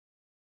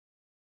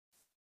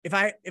 If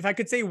I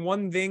could say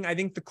one thing, I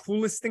think the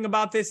coolest thing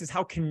about this is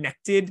how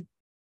connected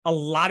a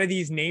lot of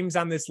these names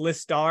on this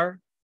list are.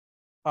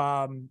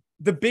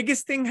 The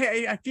biggest thing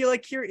I feel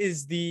like here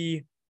is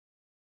the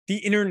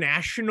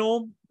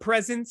international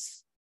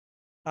presence.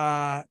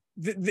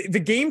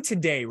 The game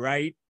today,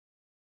 right?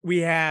 We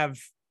have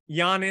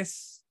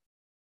Giannis,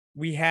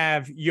 we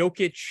have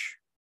Jokic,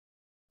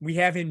 we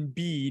have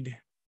Embiid.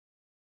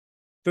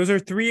 Those are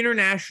 3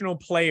 international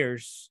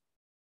players.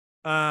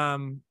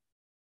 And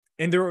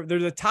they're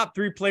the top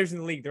 3 players in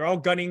the league. They're all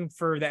gunning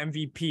for the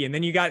MVP. And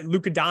then you got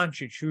Luka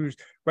Doncic, who's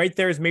right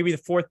there as maybe the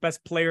 4th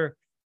best player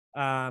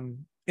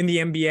in the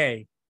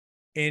NBA.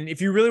 And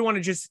if you really want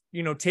to just,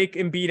 take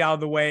Embiid out of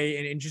the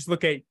way and just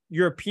look at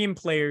European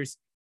players,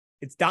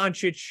 it's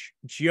Doncic,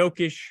 it's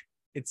Jokic,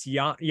 it's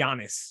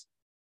Giannis.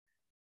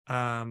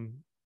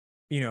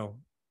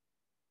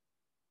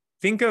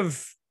 Think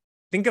of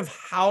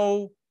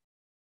how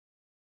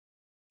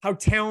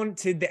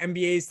talented the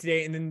NBA is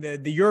today. And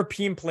then the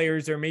European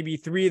players are maybe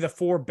 3 of the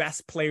 4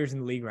 best players in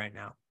the league right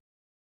now.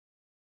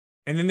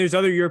 And then there's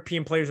other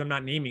European players I'm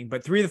not naming,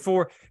 but 3 of the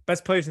 4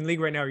 best players in the league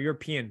right now are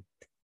European.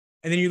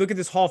 And then you look at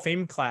this Hall of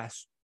Fame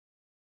class,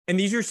 and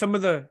these are some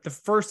of the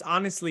first,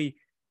 honestly,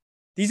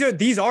 these are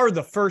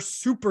the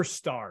first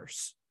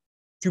superstars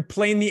to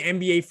play in the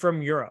NBA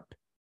from Europe.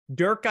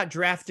 Dirk got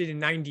drafted in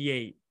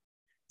 98.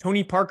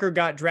 Tony Parker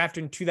got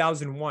drafted in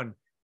 2001.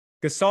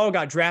 Gasol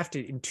got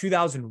drafted in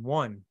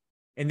 2001.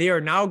 And they are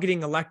now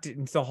getting elected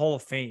into the Hall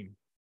of Fame.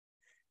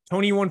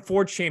 Tony won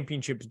 4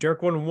 championships.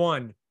 Dirk won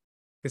 1.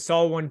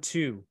 Gasol won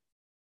 2.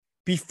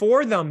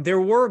 Before them,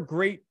 there were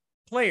great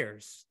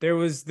players. There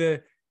was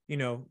the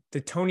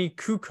Tony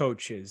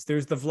Kukocs.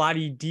 There's the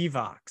Vlade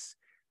Divacs.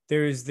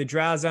 There's the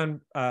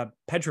Drazen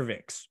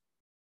Petrovics.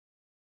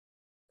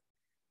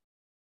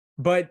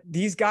 But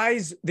these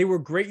guys, they were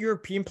great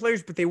European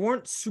players, but they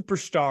weren't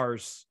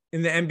superstars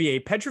in the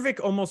NBA.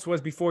 Petrovic almost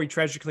was before he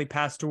tragically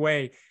passed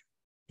away.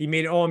 He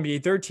made an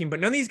All-NBA third team, but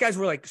none of these guys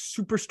were like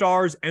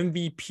superstars,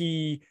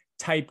 MVP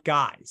type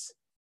guys.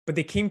 But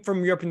they came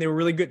from Europe and they were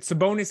really good.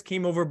 Sabonis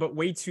came over, but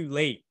way too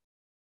late,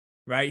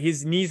 right?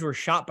 His knees were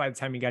shot by the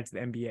time he got to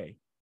the NBA.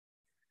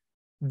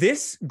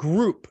 This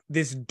group,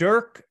 this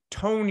Dirk,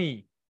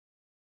 Tony,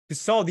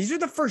 Gasol, these are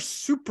the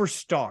first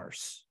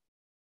superstars,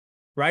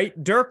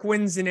 right? Dirk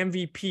wins an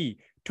MVP.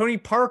 Tony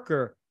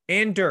Parker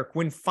and Dirk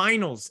win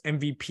finals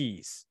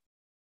MVPs.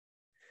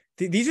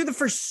 These are the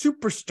first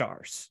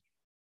superstars.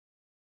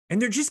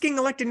 And they're just getting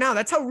elected now.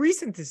 That's how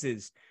recent this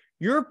is.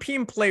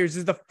 European players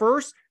is the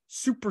first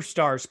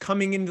superstars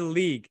coming into the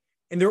league.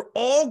 And they're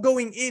all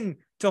going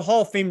into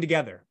Hall of Fame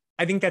together.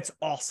 I think that's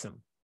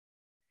awesome.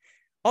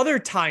 Other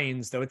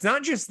tie-ins, though, it's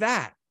not just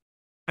that.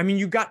 I mean,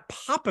 you got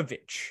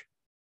Popovich,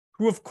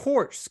 who, of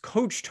course,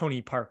 coached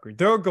Tony Parker.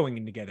 They're going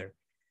in together.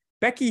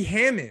 Becky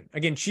Hammon,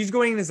 again, she's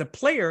going in as a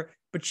player,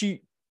 but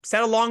she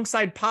sat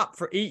alongside Pop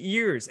for 8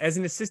 years as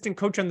an assistant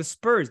coach on the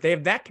Spurs. They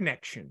have that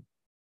connection.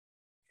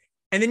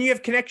 And then you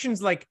have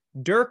connections like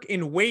Dirk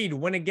and Wade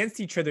went against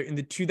each other in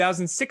the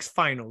 2006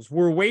 finals,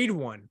 where Wade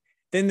won.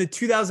 Then the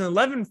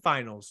 2011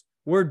 finals,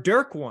 where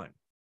Dirk won.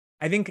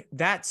 I think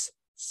that's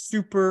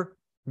super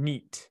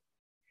neat.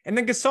 And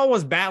then Gasol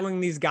was battling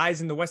these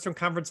guys in the Western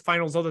Conference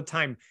finals all the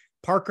time.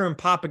 Parker and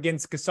Pop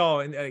against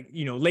Gasol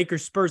and,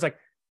 Lakers, Spurs. Like,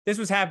 this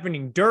was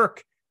happening.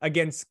 Dirk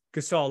against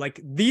Gasol. Like,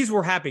 these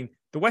were happening.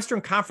 The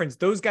Western Conference,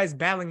 those guys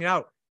battling it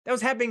out. That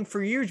was happening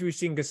for years. We've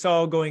seen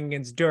Gasol going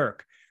against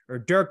Dirk, or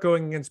Dirk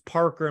going against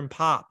Parker and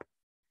Pop.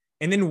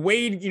 And then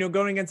Wade,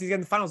 going against these guys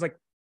in the finals. Like,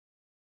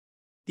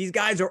 these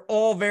guys are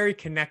all very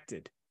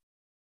connected.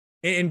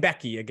 And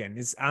Becky, again,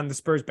 is on the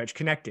Spurs bench,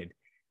 connected.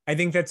 I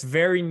think that's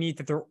very neat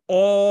that they're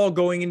all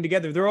going in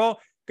together. They're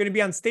all going to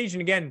be on stage.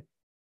 And again,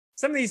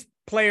 some of these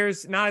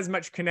players, not as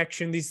much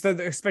connection. These,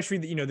 especially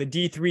the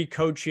D3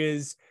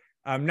 coaches,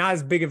 not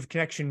as big of a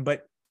connection,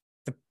 but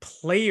the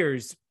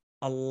players,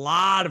 a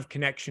lot of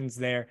connections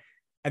there.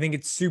 I think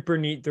it's super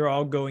neat. They're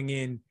all going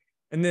in.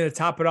 And then to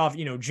top it off,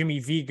 Jimmy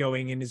V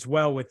going in as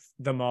well with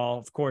them all,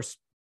 of course,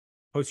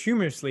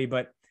 posthumously,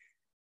 but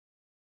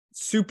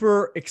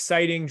super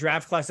exciting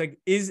draft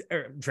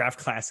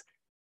class.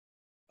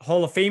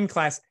 Hall of Fame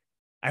class.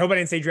 I hope I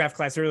didn't say draft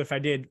class earlier. If I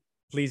did,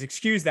 please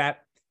excuse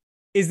that.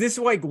 Is this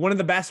like one of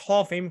the best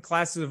Hall of Fame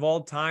classes of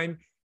all time?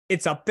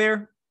 It's up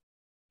there.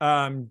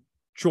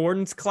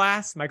 Jordan's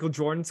class, Michael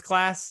Jordan's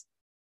class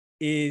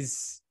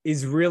is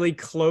really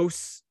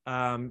close.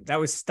 That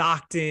was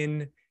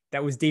Stockton.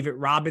 That was David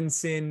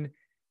Robinson.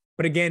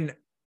 But again,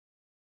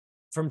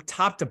 from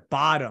top to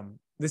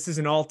bottom, this is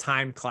an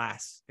all-time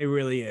class. It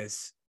really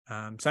is.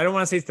 So I don't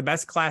want to say it's the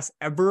best class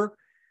ever,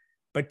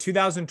 but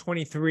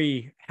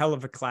 2023, hell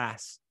of a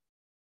class.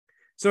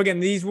 So again,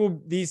 these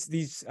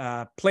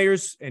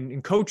players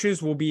and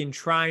coaches will be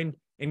enshrined,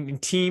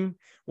 and team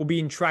will be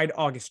enshrined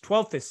August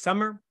 12th this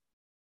summer.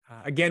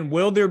 Again,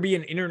 will there be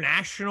an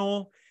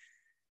international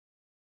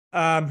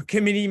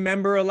committee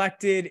member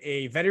elected,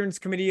 a veterans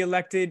committee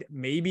elected?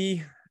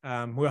 Maybe.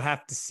 We'll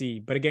have to see.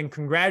 But again,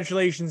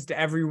 congratulations to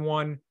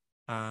everyone.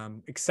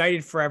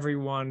 Excited for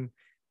everyone.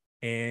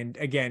 And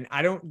again,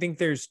 I don't think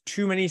there's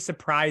too many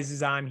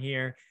surprises on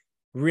here.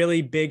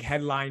 Really big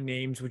headline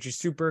names, which is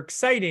super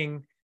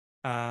exciting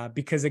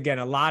because, again,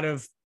 a lot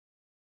of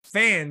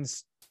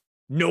fans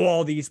know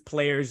all these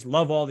players,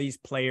 love all these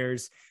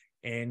players,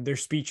 and their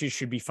speeches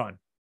should be fun.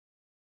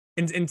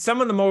 And some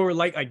of the more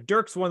like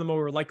Dirk's one of the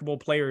more likable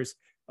players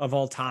of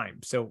all time.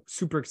 So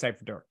super excited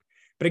for Dirk.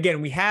 But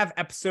again, we have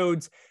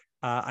episodes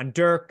on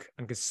Dirk,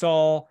 on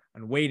Gasol,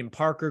 on Wade and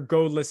Parker.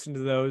 Go listen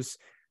to those.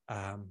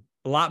 A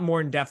lot more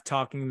in-depth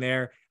talking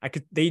there.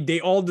 They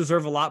all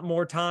deserve a lot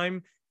more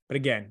time. But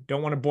again,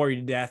 don't want to bore you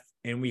to death.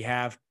 And we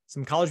have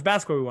some college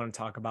basketball we want to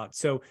talk about.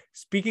 So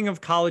speaking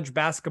of college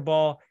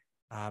basketball,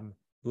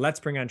 let's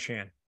bring on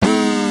Shannon.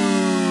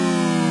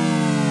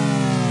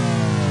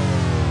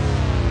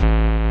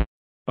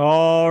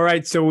 All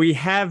right, so we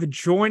have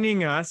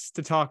joining us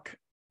to talk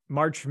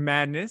March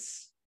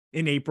Madness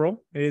in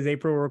April. It is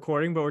April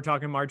recording, but we're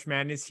talking March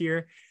Madness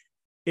here.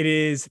 It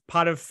is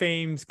Pot of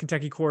Fame's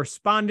Kentucky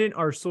correspondent,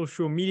 our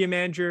social media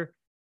manager,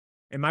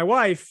 and my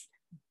wife,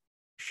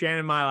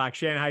 Shannon Miloch.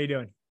 Shannon, how you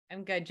doing?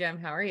 I'm good, Jim.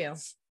 How are you?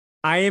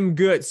 I am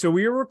good. So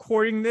we are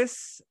recording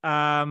this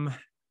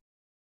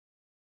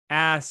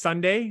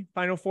Sunday.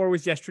 Final Four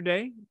was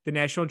yesterday. The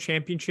national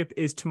championship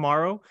is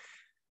tomorrow.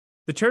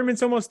 The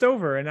tournament's almost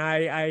over, and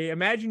I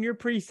imagine you're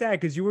pretty sad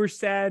because you were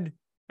sad,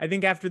 I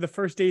think, after the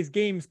first day's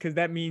games, because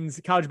that means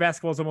college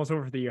basketball is almost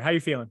over for the year. How are you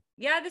feeling?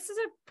 Yeah, this is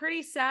a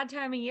pretty sad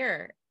time of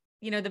year.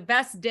 the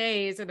best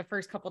days are the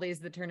first couple days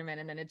of the tournament,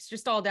 and then it's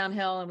just all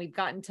downhill. And we've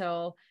got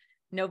until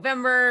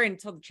November,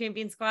 until the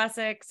Champions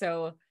Classic.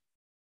 So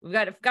we've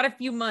got a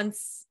few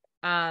months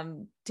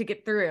to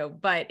get through,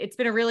 but it's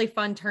been a really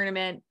fun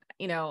tournament,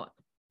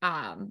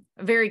 a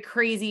very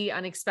crazy,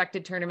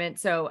 unexpected tournament.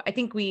 So I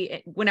think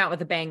we went out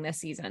with a bang this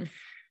season.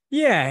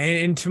 Yeah.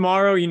 And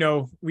tomorrow,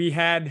 we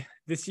had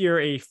this year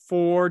a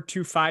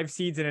 4-5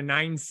 seeds and a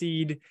 9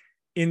 seed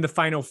in the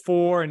Final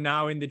Four. And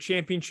now in the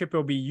championship,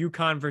 it'll be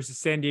UConn versus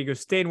San Diego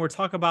State. And we'll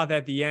talk about that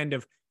at the end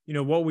of,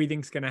 what we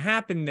think is going to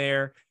happen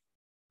there.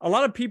 A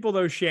lot of people,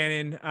 though,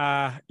 Shannon,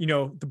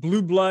 the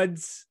Blue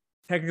Bloods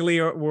technically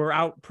were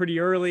out pretty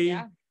early.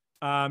 Yeah.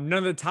 None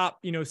of the top,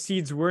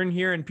 seeds were in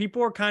here. And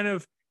people are kind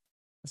of,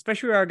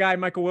 especially our guy,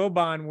 Michael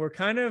Wilbon, were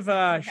kind of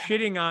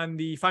shitting on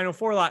the Final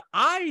Four a lot.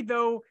 I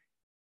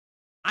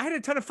had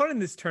a ton of fun in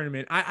this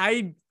tournament.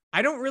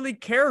 I don't really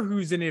care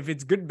who's in it. If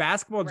it's good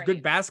basketball, it's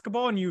good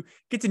basketball. And you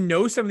get to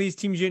know some of these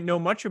teams you didn't know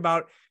much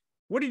about.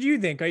 What did you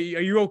think? Are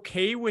you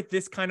okay with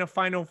this kind of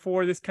Final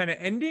Four, this kind of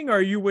ending? Or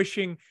are you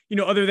wishing,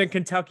 other than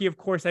Kentucky, of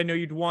course, I know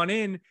you'd want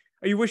in,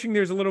 are you wishing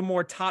there's a little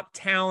more top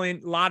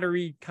talent,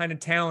 lottery kind of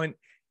talent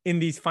in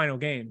these final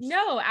games?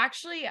 No,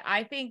 actually,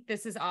 I think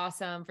this is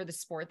awesome for the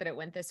sport that it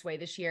went this way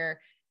this year.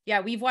 Yeah,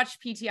 we've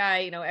watched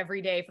PTI,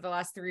 every day for the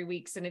last 3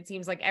 weeks. And it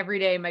seems like every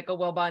day Michael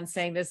Wilbon's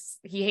saying this,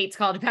 he hates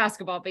college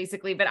basketball,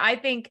 basically. But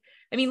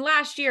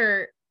last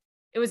year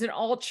it was an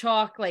all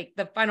chalk, like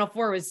the Final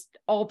Four was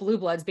all blue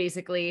bloods,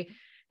 basically.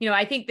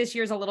 I think this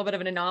year's a little bit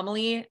of an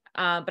anomaly,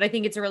 but I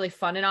think it's a really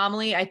fun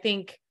anomaly. I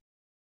think,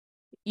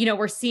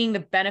 we're seeing the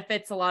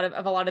benefits a lot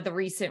of the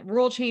recent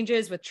rule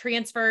changes with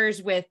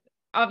transfers, with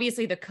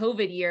obviously the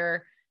COVID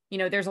year.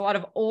 There's a lot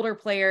of older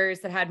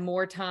players that had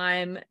more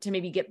time to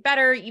maybe get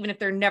better, even if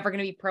they're never going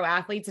to be pro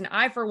athletes. And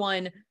I, for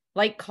one,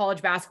 like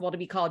college basketball to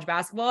be college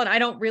basketball. And I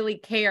don't really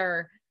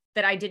care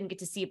that I didn't get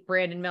to see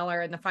Brandon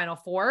Miller in the Final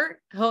Four.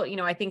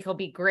 I think he'll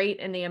be great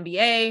in the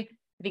NBA.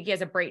 I think he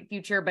has a bright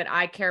future, but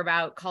I care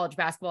about college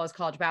basketball as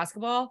college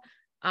basketball.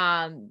 So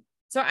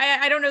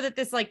I don't know that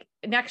this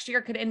next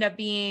year could end up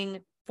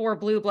being 4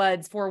 blue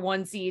bloods, 4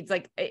 1 seeds.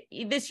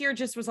 This year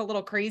just was a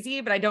little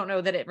crazy, but I don't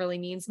know that it really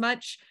means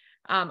much.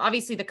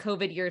 Obviously the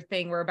COVID year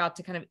thing, we're about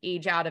to kind of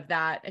age out of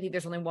that. I think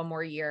there's only 1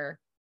 more year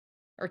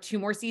or 2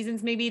 more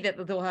seasons, maybe,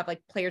 that they'll have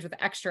players with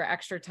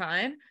extra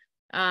time.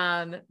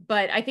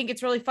 But I think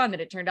it's really fun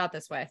that it turned out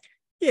this way.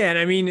 Yeah. And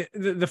I mean,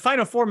 the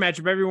Final Four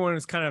matchup everyone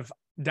was kind of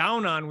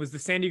down on was the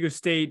San Diego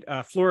State,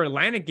 Florida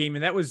Atlantic game.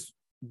 And that was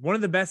one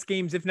of the best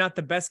games, if not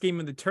the best game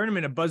of the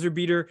tournament, a buzzer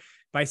beater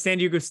by San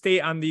Diego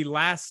State on the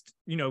last,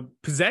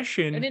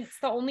 possession. And it's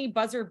the only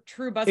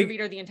true buzzer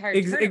beater the entire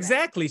tournament.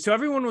 Exactly. So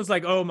everyone was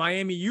like, oh,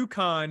 Miami,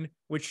 UConn,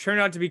 which turned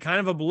out to be kind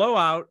of a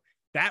blowout.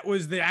 That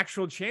was the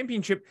actual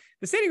championship.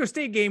 The San Diego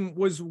State game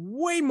was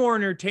way more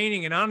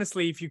entertaining. And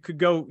honestly, if you could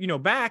go,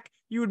 back,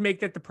 you would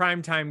make that the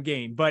primetime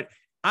game. But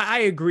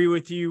I agree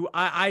with you.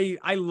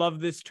 I love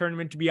this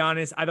tournament, to be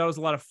honest. I thought it was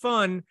a lot of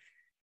fun.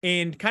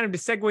 And kind of to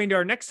segue into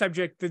our next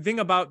subject, the thing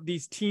about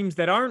these teams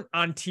that aren't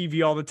on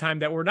TV all the time,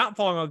 that we're not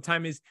following all the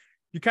time, is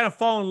you kind of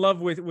fall in love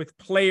with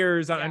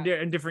players on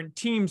different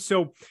teams.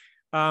 So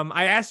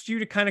I asked you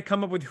to kind of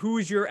come up with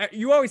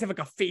you always have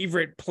a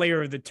favorite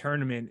player of the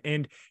tournament.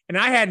 And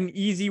I had an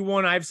easy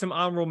one. I have some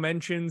honorable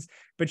mentions,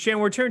 but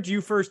Shannon, we'll turn to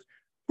you first.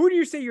 Who do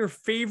you say your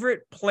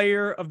favorite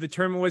player of the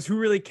tournament was? Who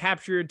really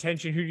captured your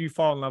attention? Who do you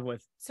fall in love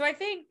with? So I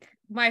think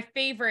my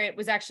favorite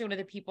was actually one of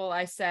the people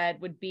I said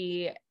would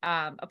be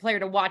a player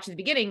to watch at the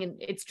beginning, and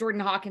it's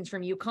Jordan Hawkins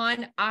from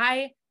UConn.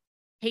 I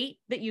hate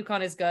that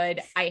UConn is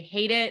good. I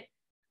hate it.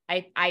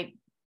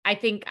 I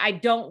think I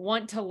don't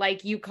want to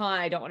like UConn.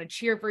 I don't want to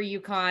cheer for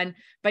UConn,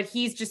 but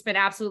he's just been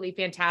absolutely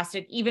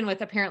fantastic, even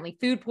with apparently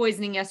food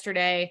poisoning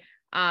yesterday.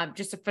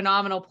 Just a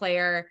phenomenal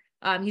player.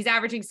 He's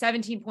averaging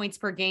 17 points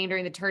per game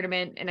during the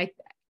tournament. And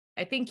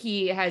I think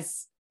he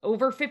has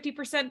over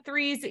 50%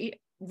 threes.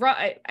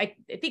 I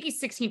think he's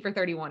 16 for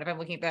 31, if I'm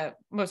looking at the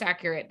most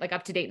accurate,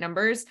 up-to-date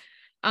numbers.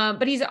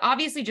 But he's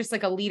obviously just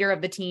a leader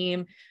of the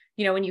team.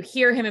 When you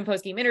hear him in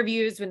post-game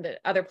interviews, when the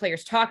other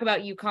players talk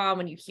about UConn,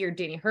 when you hear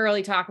Danny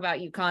Hurley talk about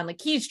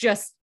UConn,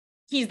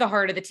 he's the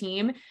heart of the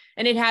team.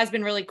 And it has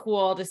been really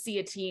cool to see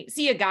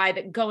a guy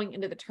that going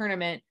into the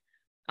tournament,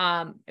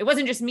 it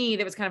wasn't just me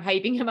that was kind of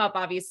hyping him up,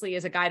 obviously,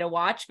 as a guy to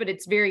watch, but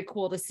it's very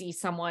cool to see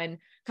someone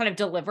kind of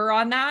deliver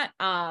on that.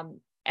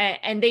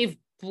 And they've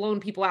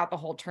blown people out the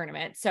whole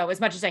tournament. So as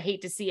much as I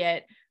hate to see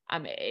it,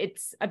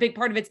 it's a big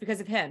part of it's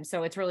because of him.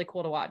 So it's really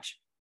cool to watch.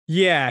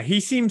 Yeah, he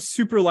seems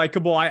super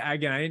likable. I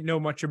didn't know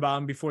much about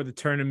him before the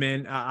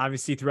tournament.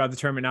 Obviously, throughout the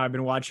tournament, now I've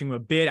been watching him a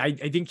bit.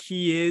 I think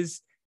he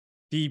is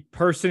the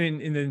person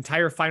in the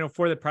entire Final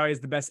Four that probably has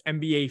the best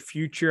NBA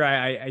future.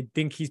 I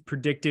think he's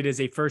predicted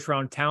as a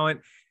first-round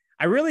talent.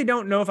 I really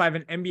don't know if I have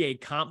an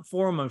NBA comp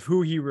for him of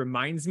who he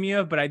reminds me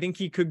of, but I think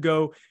he could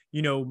go,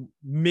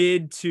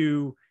 mid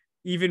to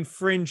even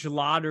fringe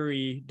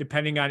lottery,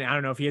 depending on, I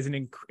don't know if he has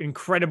an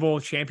incredible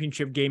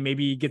championship game.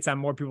 Maybe he gets on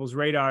more people's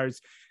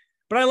radars.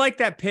 But I like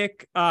that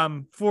pick.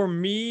 For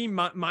me,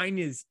 mine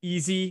is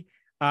easy.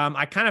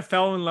 I kind of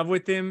fell in love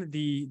with him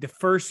the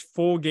first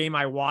full game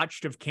I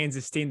watched of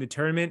Kansas State in the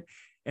tournament,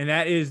 and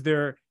that is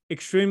their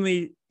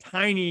extremely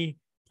tiny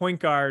point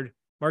guard,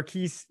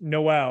 Marquise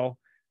Noel.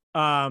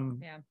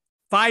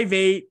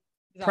 5'8",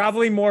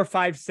 probably awesome. more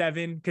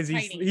 5'7", because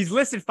he's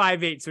listed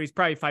 5'8", so he's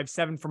probably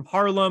 5'7", from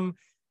Harlem.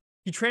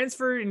 He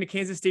transferred into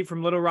Kansas State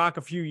from Little Rock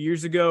a few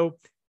years ago,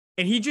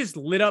 and he just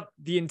lit up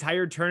the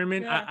entire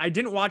tournament. Yeah. I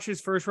didn't watch his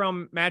first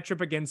round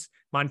matchup against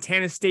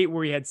Montana State,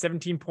 where he had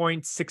 17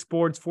 points, 6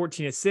 boards,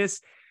 14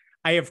 assists.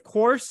 I, of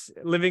course,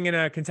 living in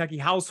a Kentucky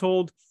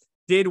household,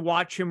 did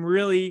watch him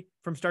really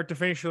from start to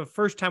finish for the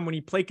first time when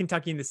he played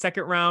Kentucky in the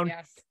second round.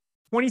 Yes.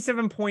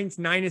 27 points,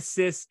 9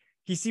 assists.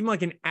 He seemed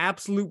like an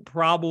absolute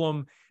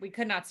problem. We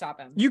could not stop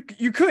him.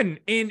 You couldn't.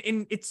 And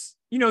it's,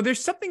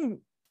 there's something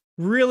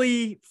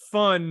really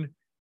fun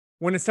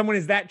when someone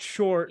is that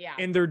short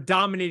and they're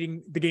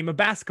dominating the game of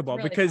basketball,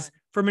 really, because fun.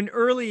 From an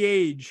early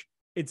age,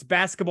 it's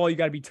basketball. You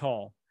got to be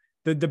tall.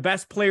 The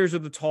best players are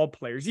the tall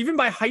players. Even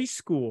by high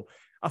school,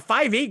 a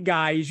 5'8"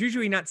 guy is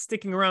usually not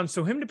sticking around.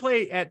 So him to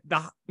play at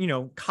the,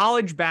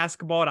 college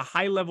basketball at a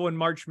high level in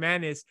March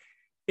Madness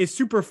is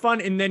super fun.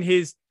 And then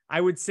his,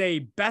 I would say,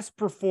 best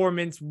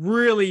performance,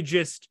 really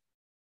just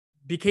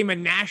became a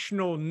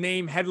national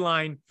name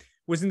headline,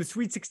 was in the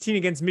Sweet 16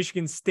 against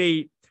Michigan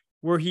State,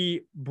 where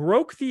he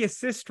broke the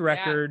assist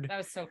record. That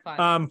was so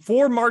fun.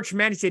 For March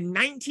Madness. He had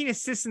 19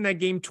 assists in that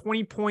game,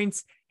 20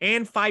 points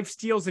and 5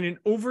 steals in an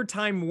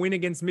overtime win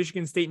against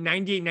Michigan State,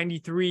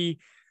 98-93.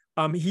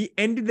 He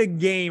ended the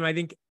game. I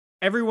think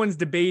everyone's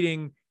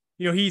debating,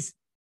 he's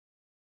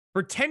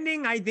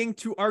pretending, I think,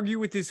 to argue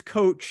with his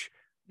coach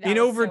in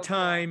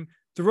overtime, so cool.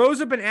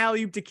 Throws up an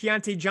alley-oop to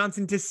Keontae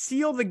Johnson to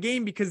seal the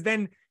game, because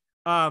then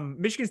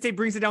Michigan State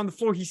brings it down the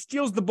floor. He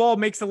steals the ball,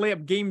 makes a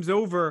layup, game's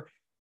over.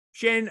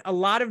 Shannon, a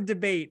lot of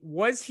debate.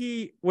 Was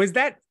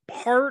that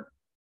part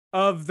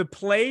of the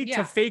play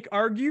to fake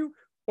argue,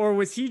 or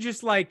was he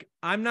just like,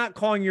 I'm not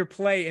calling your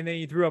play, and then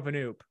he threw up an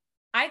oop?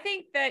 I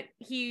think that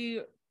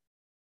he,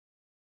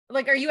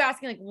 are you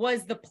asking,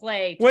 was the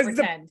play to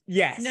pretend?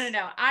 Yes. No.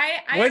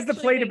 I was the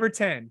play to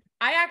pretend?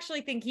 I actually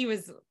think he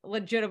was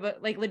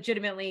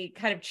legitimately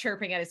kind of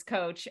chirping at his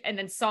coach, and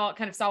then saw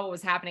what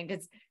was happening,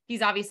 because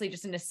he's obviously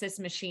just an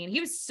assist machine. He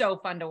was so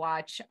fun to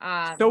watch.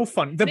 So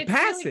fun. The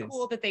passes. It's really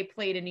cool that they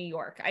played in New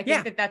York. I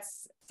think that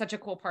that's such a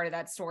cool part of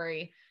that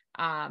story.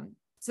 So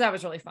that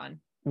was really fun.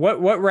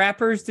 What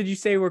rappers did you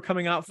say were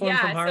coming out from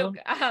Harlem?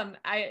 So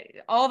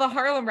all the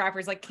Harlem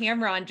rappers, like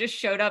Cameron, just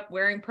showed up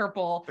wearing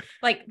purple.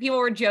 Like, people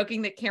were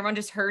joking that Cameron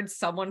just heard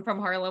someone from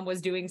Harlem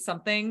was doing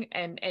something,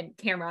 and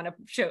Cameron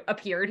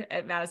appeared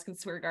at Madison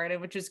Square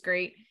Garden, which was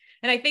great.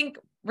 And I think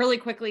really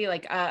quickly,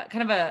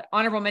 kind of a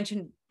honorable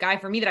mention guy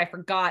for me that I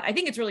forgot. I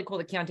think it's really cool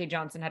that Keontae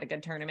Johnson had a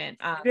good tournament.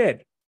 He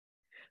did.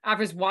 I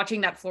was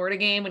watching that Florida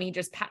game when he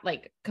just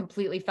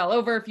completely fell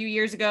over a few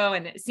years ago,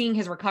 and seeing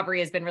his recovery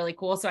has been really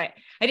cool. So I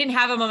didn't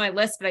have him on my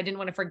list, but I didn't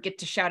want to forget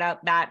to shout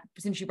out that,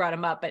 since you brought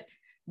him up. But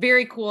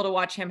very cool to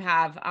watch him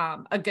have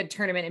a good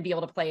tournament and be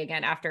able to play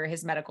again after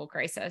his medical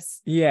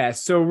crisis. Yeah.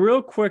 So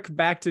real quick,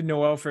 back to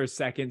Noel for a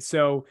second.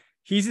 So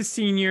he's a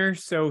senior,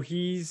 so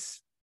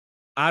he's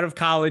out of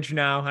college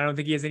now. I don't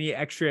think he has any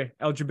extra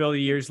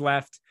eligibility years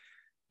left.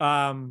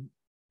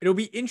 It'll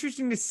be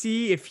interesting to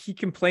see if he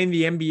can play in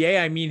the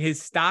NBA. I mean,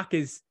 his stock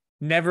is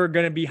never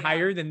going to be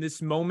higher than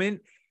this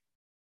moment.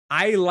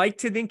 I like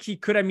to think he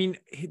could. I mean,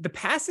 the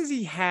passes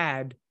he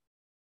had,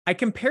 I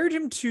compared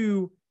him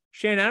to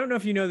Shannon. I don't know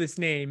if you know this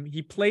name.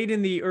 He played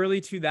in the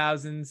early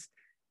 2000s.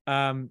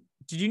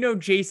 Did you know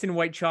Jason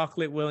White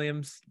Chocolate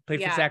Williams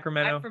played for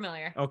Sacramento? I'm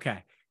familiar.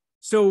 Okay.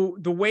 So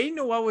the way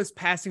Noel was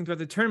passing throughout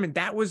the tournament,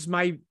 that was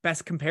my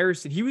best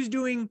comparison. He was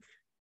doing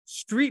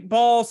street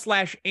ball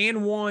 /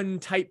 and one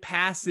type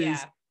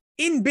passes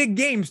in big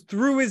games,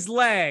 through his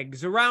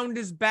legs, around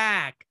his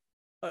back,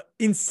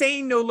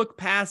 insane no-look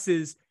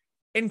passes,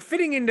 and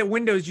fitting into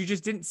windows you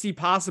just didn't see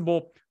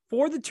possible.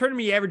 For the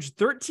tournament, he averaged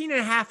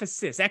 13.5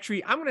 assists.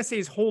 Actually, I'm going to say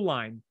his whole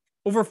line.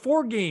 Over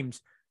 4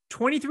 games,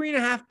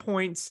 23.5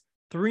 points,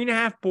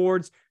 3.5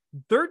 boards,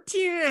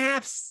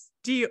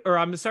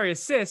 13.5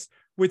 assists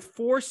with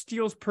 4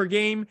 steals per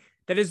game.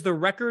 That is the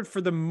record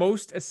for the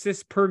most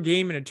assists per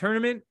game in a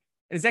tournament.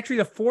 And it's actually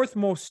the 4th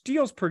most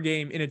steals per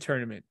game in a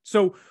tournament.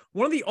 So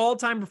one of the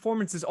all-time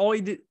performances, all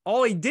he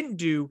didn't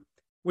do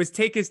was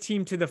take his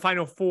team to the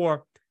Final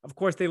Four. Of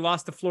course, they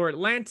lost to Florida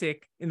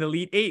Atlantic in the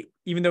Elite 8,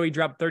 even though he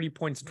dropped 30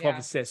 points and 12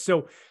 assists.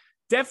 So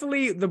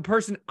definitely the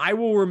person I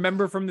will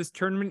remember from this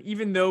tournament,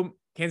 even though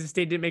Kansas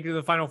State didn't make it to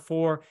the Final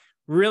Four,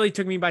 really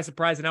took me by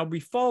surprise. And I'll be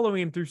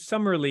following him through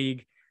Summer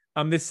League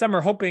this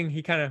summer, hoping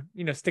he kind of,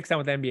 sticks out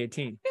with the NBA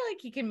team. I feel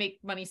like he can make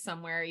money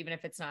somewhere, even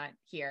if it's not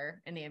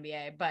here in the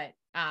NBA. But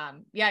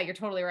you're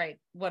totally right.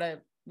 What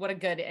a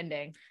good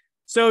ending.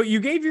 So you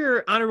gave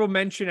your honorable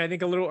mention, I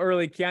think, a little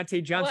early,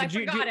 Keontae Johnson.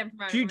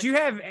 Do you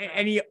have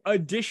any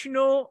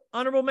additional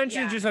honorable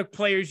mentions, just like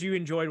players you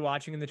enjoyed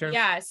watching in the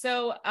tournament? Yeah.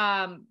 So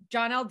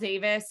John L.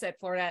 Davis at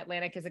Florida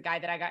Atlantic is a guy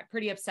that I got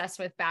pretty obsessed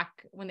with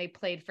back when they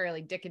played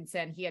Fairleigh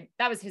Dickinson.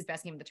 That was his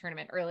best game of the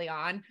tournament early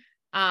on.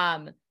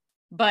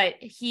 but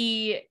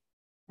he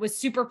was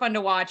super fun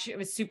to watch. It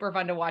was super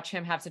fun to watch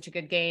him have such a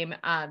good game.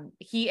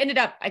 He ended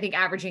up, I think,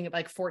 averaging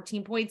like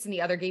 14 points in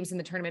the other games in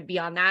the tournament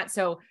beyond that.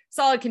 So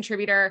solid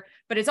contributor,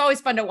 but it's always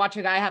fun to watch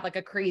a guy have like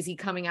a crazy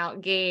coming out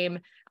game.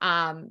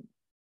 And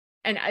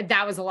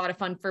that was a lot of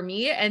fun for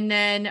me. And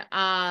then,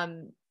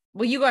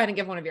 well, you go ahead and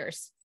give one of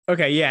yours.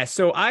 Okay. Yeah.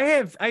 So I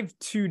have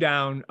 2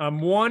 down.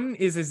 One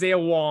is Isaiah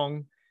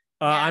Wong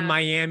on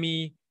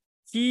Miami.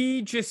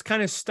 He just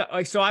kind of stuck.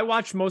 Like, so I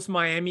watched most of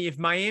Miami. If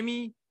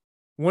Miami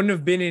wouldn't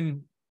have been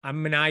in,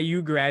 I'm an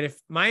IU grad.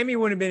 If Miami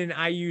wouldn't have been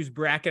in IU's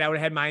bracket, I would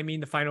have had Miami in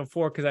the Final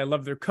Four because I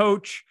love their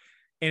coach.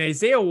 And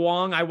Isaiah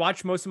Wong, I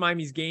watched most of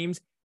Miami's games.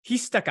 He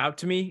stuck out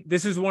to me.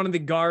 This is one of the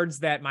guards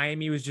that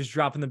Miami was just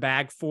dropping the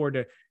bag for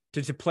to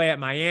play at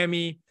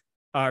Miami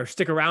or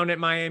stick around at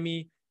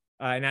Miami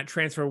and not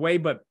transfer away.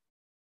 But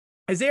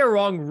Isaiah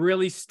Wong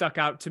really stuck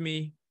out to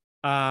me.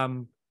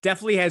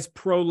 Definitely has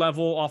pro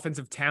level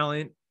offensive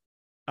talent.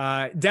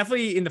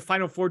 Definitely in the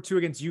Final Four too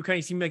against UConn,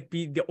 he seemed like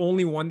be the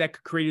only one that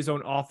could create his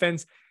own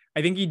offense.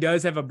 I think he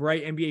does have a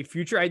bright NBA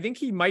future. I think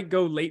he might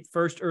go late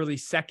first, early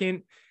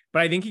second,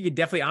 but I think he could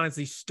definitely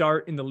honestly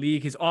start in the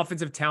league. His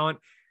offensive talent,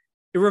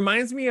 it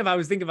reminds me of, I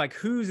was thinking of like,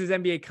 who's his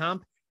NBA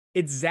comp?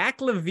 It's Zach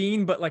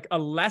LaVine, but like a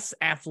less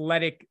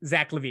athletic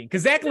Zach LaVine.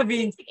 Because Zach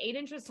LaVine's like 8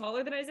 inches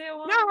taller than Isaiah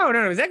Wong.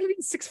 No. Zach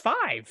LaVine's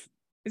 6'5".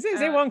 Is it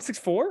Isaiah Wong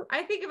 6'4"?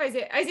 I think of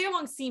Isaiah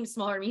Wong seems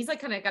smaller to me. He's like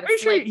kind of got a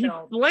sure he's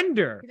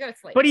slender,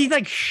 but he's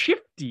like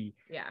shifty.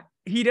 Yeah.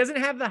 He doesn't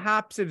have the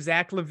hops of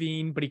Zach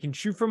LaVine, but he can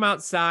shoot from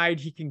outside.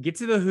 He can get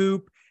to the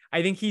hoop.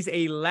 I think he's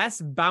a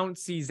less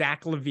bouncy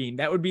Zach LaVine.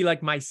 That would be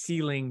like my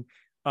ceiling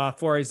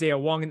for Isaiah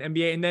Wong in the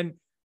NBA. And then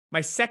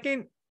my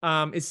second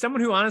is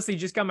someone who honestly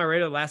just got my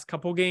radar the last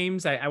couple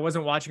games. I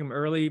wasn't watching him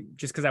early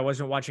just because I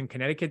wasn't watching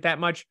Connecticut that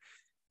much.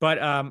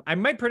 But I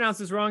might pronounce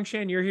this wrong,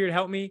 Shan. You're here to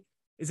help me.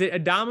 Is it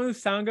Adamu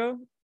Sangu?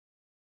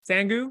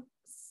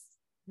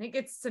 I think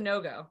it's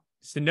Sanogo.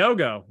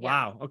 Sanogo. Yeah.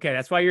 Wow. Okay.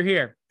 That's why you're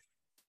here.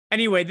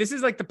 Anyway, this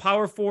is like the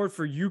power forward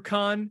for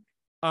UConn.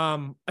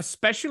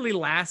 Especially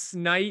last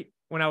night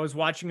when I was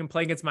watching him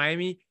play against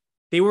Miami,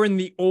 they were in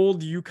the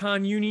old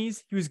UConn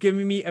unis. He was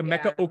giving me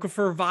Emeka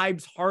Okafor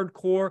vibes,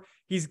 hardcore.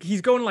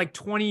 He's going like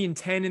 20 and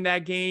 10 in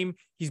that game.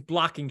 He's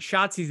blocking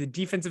shots. He's a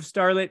defensive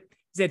starlet.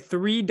 He's had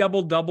 3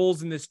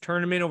 double-doubles in this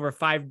tournament over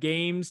 5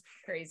 games.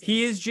 Crazy.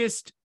 He is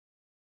just,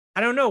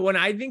 I don't know. When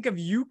I think of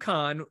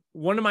UConn,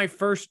 one of my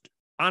first,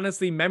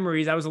 honestly,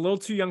 memories, I was a little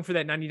too young for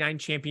that 99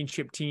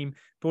 championship team,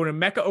 but when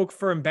Emeka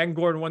Okafor and Ben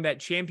Gordon won that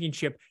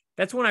championship,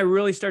 that's when I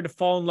really started to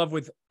fall in love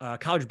with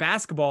college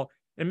basketball.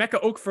 And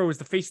Emeka Okafor was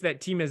the face of that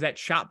team as that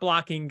shot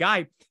blocking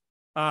guy.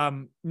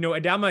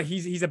 Adama,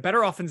 he's a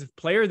better offensive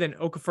player than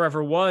Okafor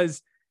ever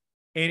was,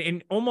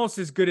 and almost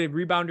as good a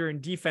rebounder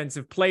and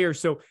defensive player.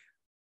 So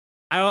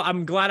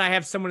I'm glad I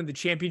have someone in the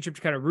championship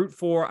to kind of root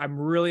for. I'm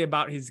really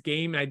about his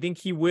game, and I think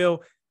he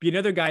will be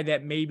another guy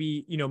that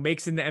maybe,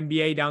 makes in the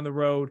NBA down the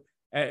road,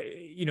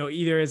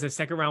 either as a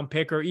second round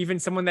pick or even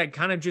someone that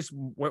kind of just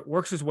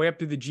works his way up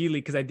through the G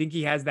League. Cause I think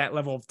he has that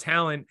level of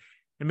talent.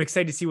 I'm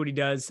excited to see what he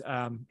does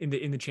in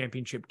the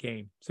championship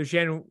game. So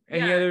Shannon,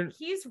 any other?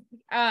 He's,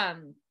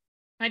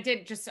 I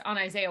did just on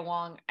Isaiah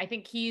Wong. I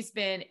think it's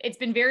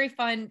been very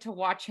fun to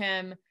watch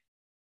him,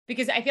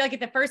 because I feel like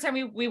the first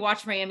time we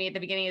watched Miami at the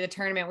beginning of the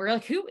tournament, we were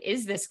like, who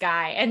is this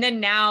guy? And then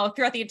now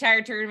throughout the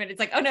entire tournament, it's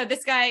like, oh no,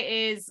 this guy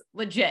is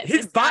legit.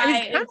 His body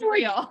is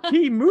real.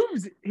 He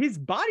moves, his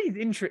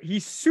body's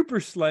he's super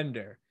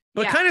slender,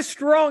 but kind of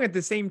strong at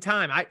the same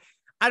time.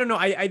 I don't know.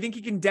 I think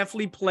he can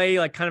definitely play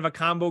like kind of a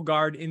combo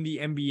guard in the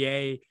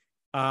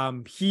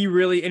NBA. He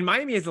really, and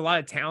Miami has a lot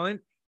of talent.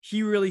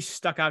 He really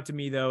stuck out to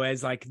me though,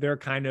 as like their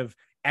kind of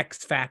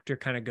X factor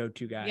kind of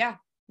go-to guy.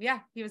 Yeah.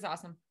 He was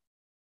awesome.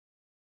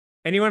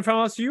 Anyone from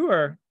LSU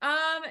or?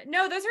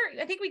 No,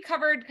 I think we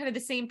covered kind of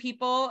the same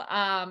people.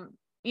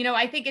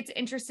 I think it's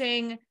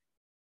interesting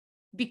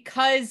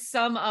because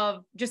some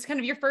of just kind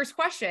of your first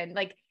question,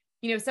 like,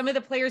 some of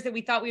the players that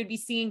we thought we would be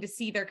seeing to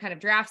see their kind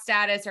of draft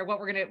status or what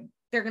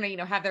they're going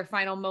to, have their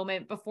final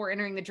moment before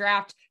entering the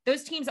draft.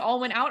 Those teams all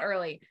went out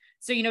early.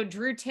 So,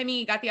 Drew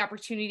Timme got the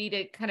opportunity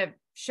to kind of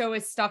show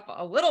his stuff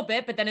a little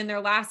bit, but then in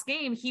their last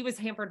game, he was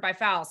hampered by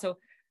foul. So,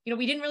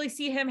 we didn't really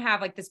see him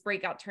have like this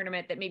breakout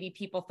tournament that maybe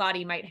people thought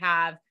he might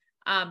have.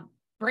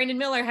 Brandon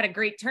Miller had a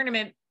great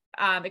tournament,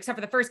 except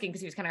for the first game because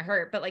he was kind of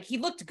hurt, but like he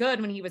looked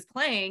good when he was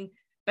playing,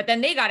 but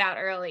then they got out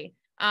early.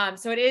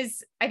 So it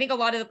is, I think a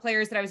lot of the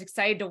players that I was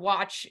excited to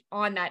watch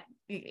on that,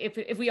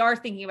 if we are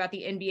thinking about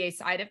the NBA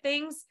side of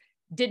things,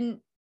 didn't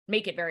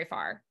make it very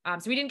far.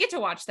 So we didn't get to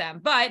watch them,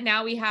 but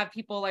now we have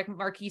people like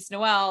Marquise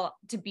Noel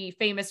to be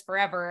famous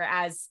forever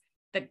as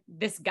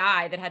this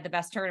guy that had the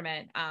best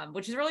tournament,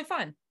 which is really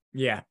fun.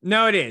 Yeah,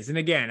 no, it is. And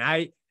again,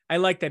 I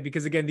like that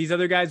because again, these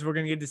other guys we're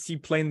going to get to see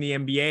play in the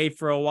NBA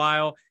for a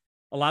while.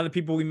 A lot of the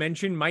people we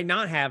mentioned might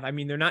not have. I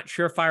mean, they're not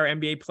surefire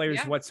NBA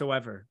players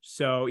whatsoever.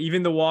 So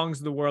even the Wongs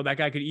of the world, that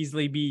guy could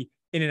easily be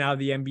in and out of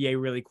the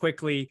NBA really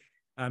quickly.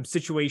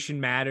 Situation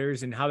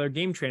matters and how their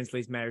game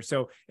translates matters.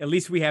 So at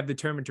least we have the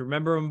tournament to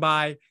remember them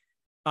by.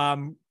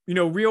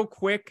 real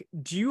quick,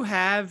 do you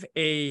have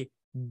a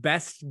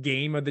best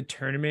game of the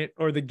tournament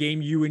or the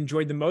game you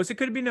enjoyed the most? It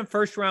could have been a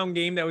first round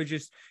game that was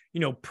just,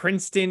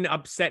 Princeton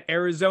upset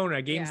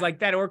Arizona, games like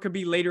that, or it could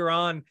be later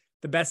on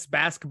the best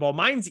basketball.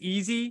 Mine's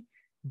easy,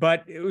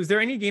 but was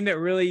there any game that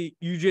really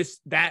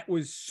that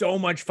was so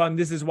much fun?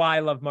 This is why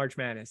I love March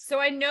Madness. So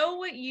I know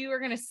what you are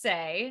going to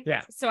say.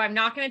 Yeah. So I'm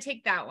not going to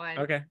take that one.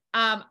 Okay.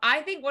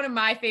 I think one of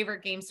my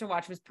favorite games to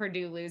watch was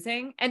Purdue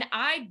losing. And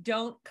I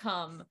don't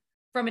come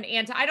from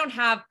I don't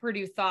have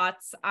Purdue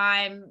thoughts.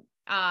 I'm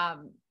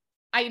an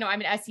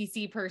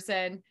SEC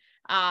person.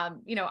 I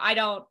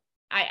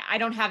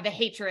don't have the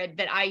hatred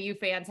that IU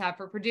fans have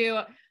for Purdue.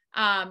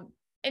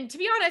 And to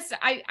be honest,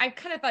 I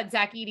kind of thought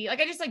Zach Edey, I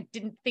just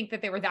didn't think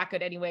that they were that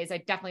good anyways. I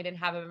definitely didn't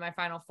have him in my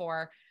Final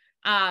Four.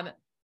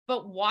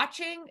 But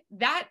watching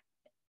that,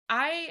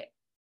 I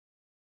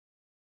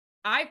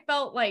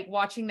felt like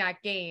watching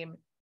that game,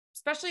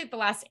 especially at the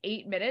last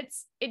 8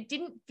 minutes, it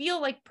didn't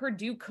feel like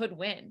Purdue could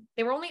win.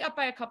 They were only up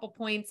by a couple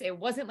points. It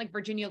wasn't like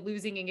Virginia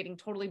losing and getting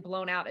totally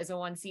blown out as a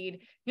 1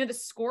 seed. The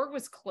score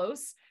was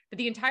close, but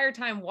the entire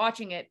time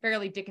watching it,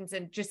 Fairleigh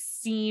Dickinson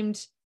just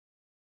seemed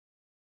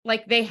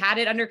like they had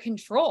it under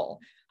control.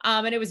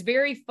 And it was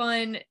very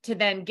fun to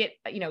then get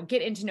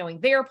into knowing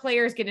their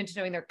players, get into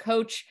knowing their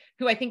coach,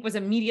 who I think was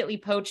immediately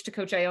poached to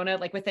Coach Iona,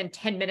 within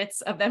 10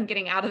 minutes of them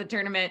getting out of the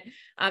tournament.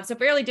 So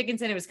Fairleigh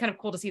Dickinson, it was kind of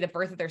cool to see the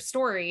birth of their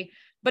story,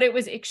 but it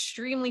was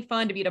extremely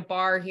fun to be at a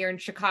bar here in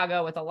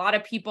Chicago with a lot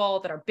of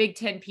people that are Big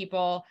Ten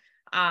people,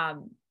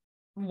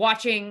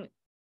 watching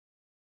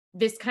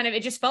this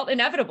it just felt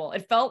inevitable.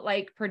 It felt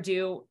like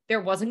Purdue,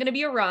 there wasn't going to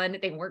be a run.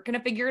 They weren't going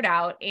to figure it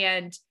out.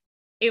 And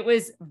it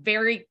was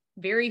very,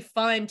 very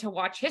fun to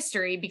watch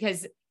history,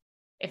 because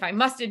if I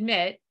must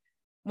admit,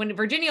 when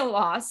Virginia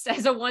lost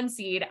as a 1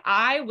 seed,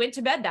 I went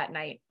to bed that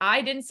night.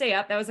 I didn't stay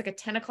up. That was like a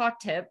 10 o'clock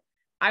tip.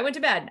 I went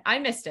to bed. I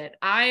missed it.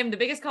 I am the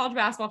biggest college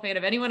basketball fan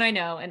of anyone I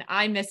know. And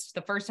I missed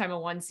the first time a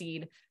 1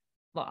 seed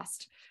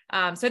lost. So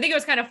I think it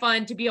was kind of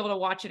fun to be able to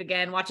watch it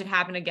again, watch it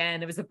happen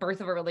again. It was the birth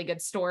of a really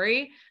good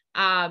story.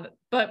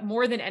 But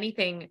more than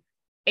anything,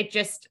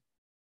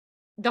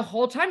 the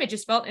whole time, it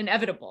just felt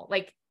inevitable.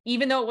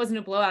 Even though it wasn't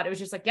a blowout, it was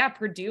just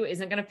Purdue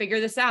isn't going to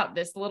figure this out.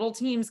 This little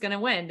team's going to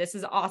win. This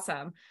is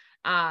awesome.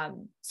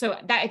 So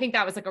I think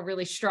that was a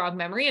really strong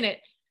memory. And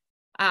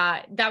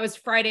that was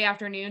Friday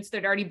afternoon. So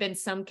there'd already been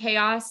some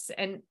chaos.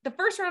 And the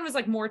first round was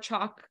more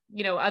chalk,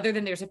 other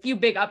than there's a few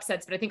big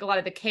upsets, but I think a lot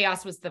of the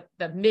chaos was the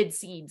mid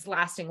seeds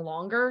lasting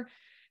longer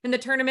in the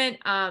tournament.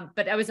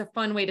 But that was a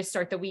fun way to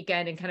start the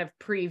weekend and kind of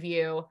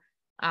preview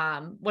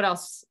what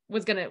else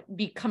was going to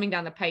be coming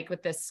down the pike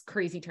with this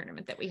crazy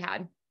tournament that we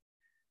had.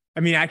 I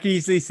mean, I could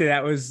easily say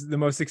that was the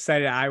most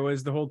excited I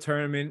was the whole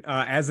tournament.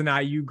 As an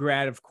IU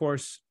grad, of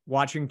course,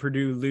 watching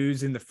Purdue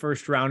lose in the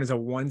first round as a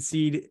 1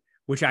 seed,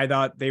 which I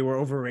thought they were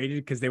overrated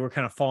because they were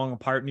kind of falling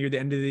apart near the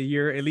end of the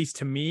year, at least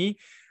to me.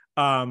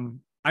 I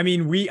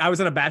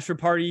was on a bachelor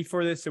party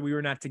for this, so we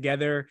were not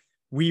together.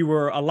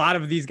 A lot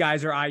of these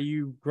guys are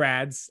IU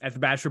grads at the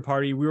bachelor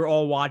party. We were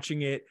all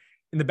watching it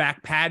in the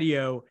back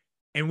patio,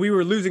 and we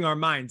were losing our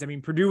minds. I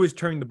mean, Purdue was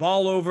turning the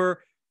ball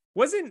over.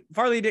 Wasn't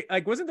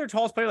their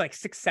tallest player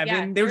 6'7"?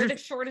 Yeah, they were the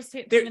shortest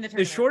team in the tournament.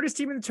 The shortest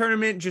team in the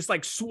tournament, just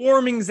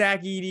swarming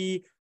Zach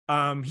Edey.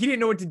 He didn't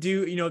know what to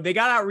do. They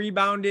got out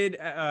rebounded.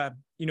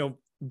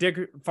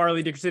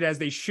 Fairleigh Dickinson, as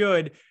they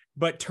should,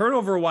 but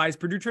turnover wise,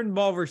 Purdue turned the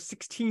ball over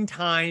 16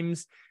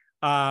 times.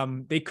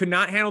 They could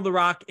not handle the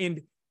rock,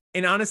 and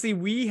honestly,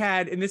 we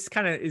had, and this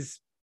kind of is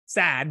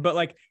sad,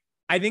 but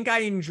I think I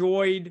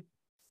enjoyed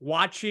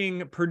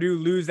watching Purdue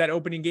lose that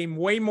opening game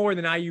way more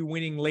than IU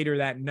winning later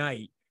that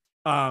night.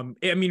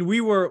 We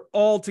were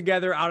all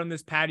together out on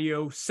this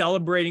patio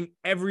celebrating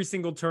every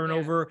single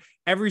turnover,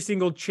 every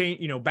single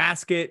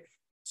basket.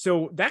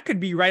 So that could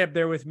be right up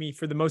there with me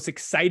for the most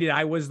excited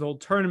I was the whole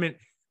tournament.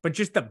 But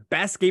just the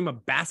best game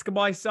of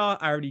basketball I saw,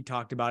 I already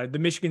talked about it. The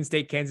Michigan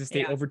State, Kansas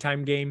State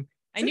overtime game.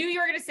 I knew you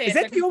were going to say is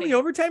that the only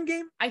overtime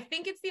game? I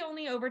think it's the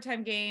only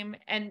overtime game.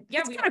 And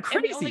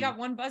we only got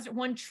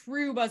one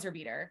true buzzer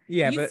beater.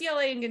 Yeah,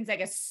 UCLA and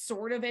Gonzaga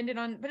sort of ended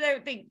on, but I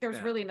think there was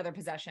really another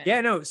possession.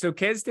 Yeah, no. So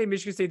Kansas State,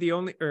 Michigan State, the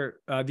only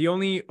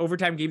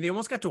overtime game, they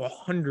almost got to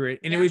 100.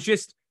 And it was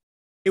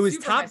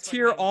super top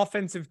tier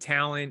offensive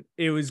talent.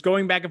 It was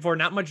going back and forth,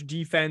 not much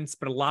defense,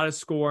 but a lot of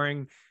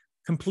scoring,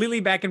 completely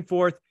back and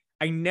forth.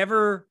 I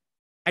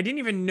didn't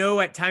even know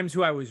at times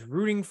who I was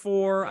rooting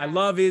for. Yeah. I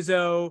love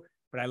Izzo.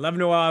 But I love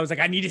Noel. I was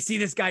I need to see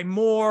this guy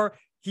more.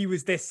 He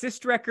was the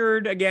assist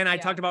record again. I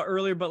talked about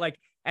earlier, but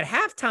at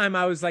halftime,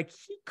 I was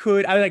he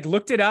could. I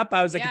looked it up.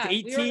 I was it's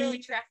 18. We were really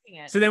tracking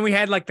it. So then we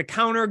had the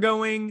counter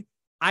going.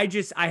 I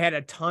had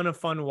a ton of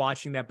fun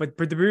watching that. But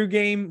the Purdue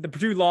game, the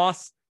Purdue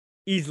loss,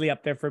 easily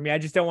up there for me. I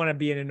just don't want to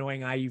be an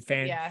annoying IU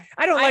fan. Yeah.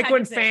 I don't like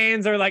when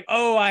fans are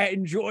oh, I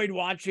enjoyed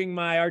watching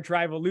my arch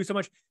rival lose so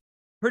much.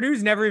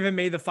 Purdue's never even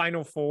made the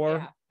Final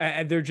Four,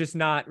 and they're just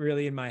not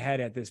really in my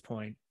head at this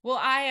point. Well,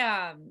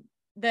 I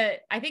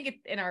think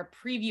in our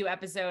preview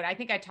episode, I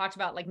think I talked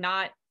about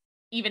not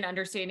even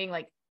understanding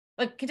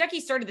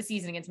Kentucky started the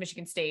season against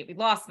Michigan State. We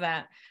lost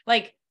that.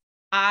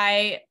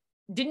 I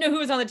didn't know who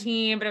was on the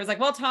team, but it was like,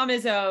 well, Tom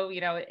Izzo,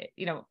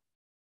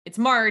 it's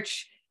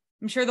March.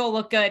 I'm sure they'll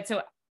look good.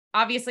 So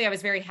obviously I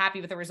was very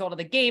happy with the result of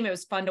the game. It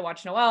was fun to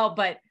watch Noel,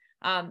 but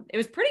it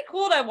was pretty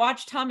cool to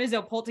watch Tom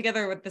Izzo pull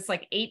together with this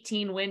like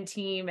 18 win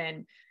team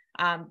and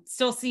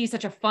still see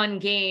such a fun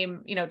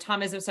game.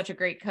 Tom Izzo is such a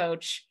great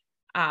coach.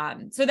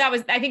 So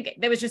I think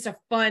that was just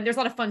there's a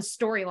lot of fun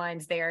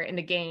storylines there in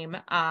the game.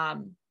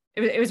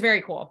 It was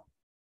very cool.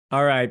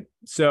 All right.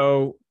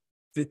 So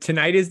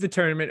tonight is the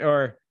tournament,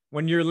 or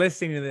when you're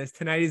listening to this,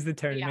 tonight is the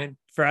tournament.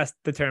 For us.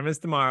 The tournament's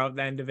tomorrow,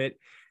 the end of it.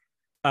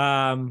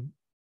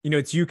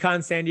 It's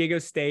UConn, San Diego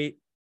State.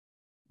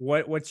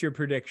 What's your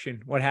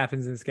prediction? What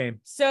happens in this game?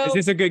 So is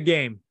this a good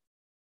game?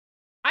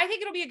 I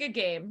think it'll be a good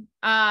game.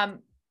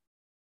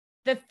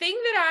 The thing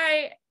that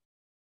I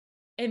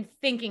am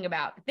thinking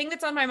about, the thing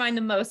that's on my mind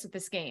the most with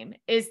this game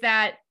is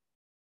that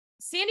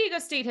San Diego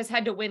State has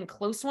had to win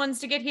close ones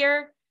to get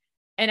here.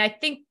 And I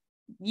think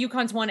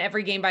UConn's won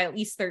every game by at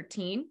least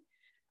 13.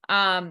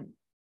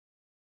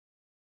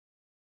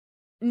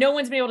 No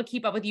one's been able to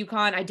keep up with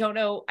UConn. I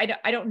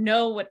don't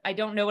know what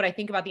I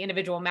think about the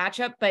individual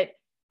matchup, but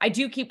I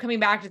do keep coming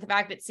back to the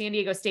fact that San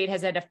Diego State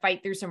has had to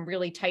fight through some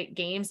really tight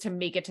games to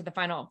make it to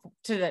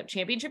the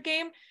championship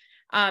game.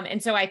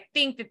 And so I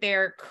think that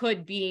there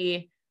could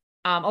be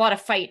a lot of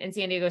fight in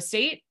San Diego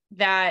State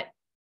that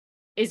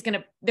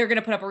they're going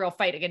to put up a real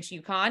fight against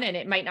UConn, and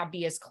it might not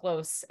be as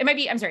close. It might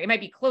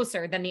be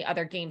closer than the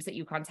other games that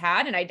UConn's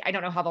had. And I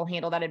don't know how they'll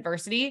handle that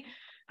adversity.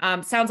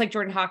 Sounds like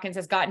Jordan Hawkins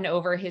has gotten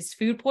over his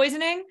food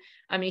poisoning.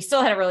 I mean, he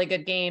still had a really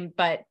good game,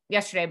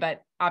 yesterday,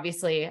 but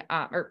obviously,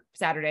 or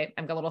Saturday,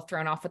 I'm a little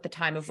thrown off with the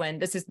time of when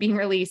this is being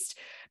released,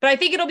 but I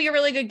think it'll be a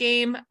really good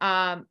game.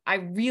 I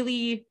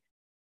really,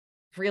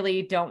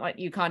 really don't want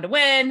UConn to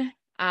win.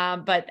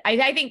 But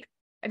I think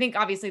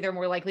obviously they're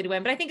more likely to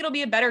win, but I think it'll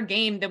be a better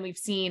game than we've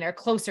seen, or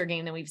closer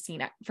game than we've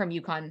seen from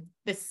UConn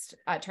this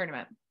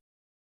tournament.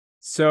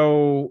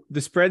 So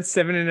the spread's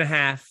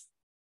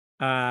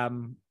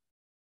 7.5.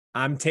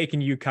 I'm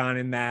taking UConn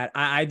in that.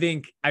 I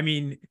think,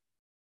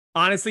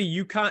 honestly,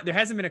 UConn, there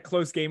hasn't been a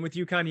close game with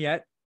UConn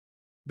yet.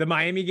 The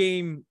Miami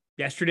game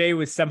yesterday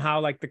was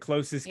somehow like the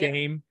closest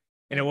game,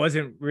 and it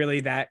wasn't really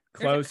that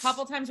close. There's a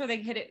couple times where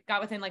they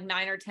got within like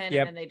 9 or 10,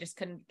 and then they just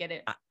couldn't get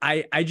it.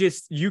 I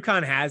just,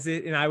 UConn has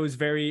it, and I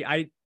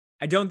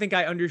don't think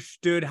I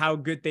understood how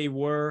good they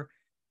were.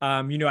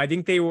 I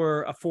think they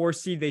were a 4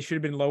 seed. They should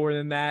have been lower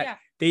than that.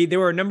 Yeah. They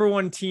were a number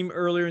 1 team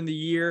earlier in the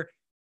year.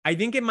 I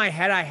think in my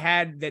head, I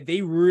had that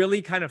they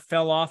really kind of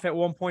fell off at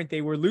one point. They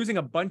were losing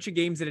a bunch of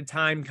games at a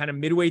time, kind of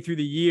midway through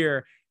the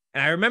year.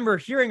 And I remember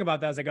hearing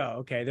about that. I was like, oh,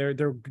 okay, they're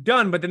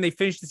done. But then they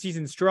finished the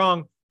season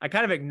strong. I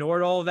kind of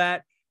ignored all of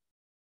that.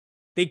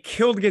 They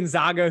killed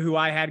Gonzaga, who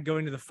I had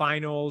going to the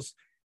finals.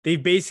 They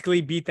basically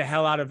beat the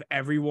hell out of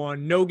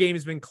everyone. No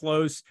game's been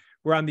close.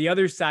 Where on the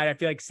other side, I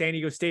feel like San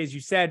Diego State, as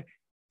you said,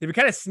 they've been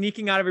kind of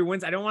sneaking out every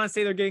wins. I don't want to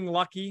say they're getting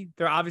lucky.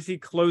 They're obviously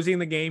closing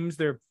the games.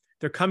 They're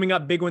coming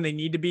up big when they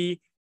need to be.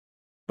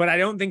 But I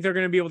don't think they're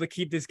going to be able to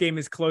keep this game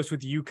as close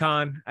with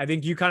UConn. I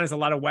think UConn has a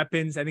lot of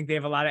weapons. I think they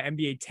have a lot of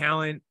NBA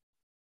talent.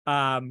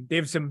 They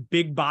have some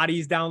big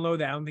bodies down low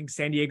that I don't think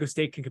San Diego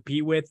State can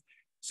compete with.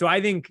 So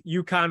I think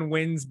UConn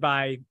wins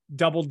by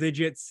double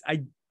digits.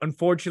 I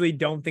unfortunately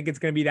don't think it's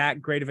going to be that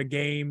great of a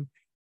game.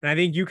 And I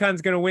think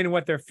UConn's going to win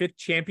their 5th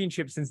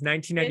championship since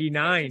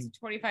 1999.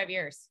 25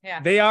 years.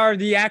 Yeah. They are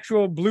the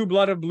actual blue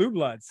blood of blue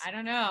bloods. I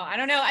don't know.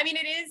 I mean,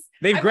 it is.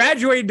 They've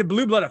graduated to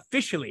blue blood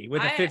officially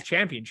with a 5th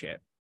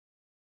championship.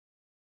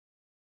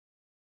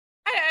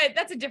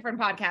 That's a different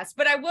podcast,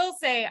 but I will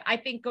say, I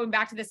think going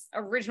back to this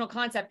original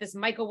concept, this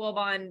Michael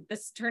Wilbon,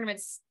 this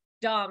tournament's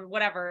dumb,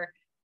 whatever.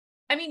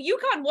 I mean,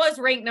 UConn was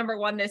ranked number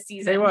 1 this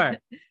season. They were.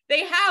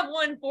 They have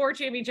won 4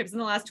 championships in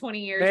the last 20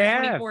 years,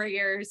 24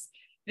 years.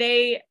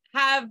 They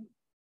have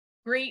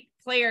great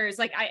players.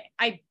 Like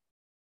I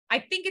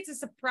think it's a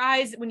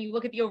surprise when you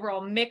look at the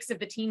overall mix of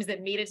the teams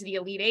that made it to the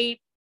Elite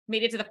 8,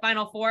 made it to the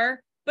Final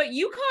 4, but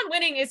UConn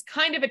winning is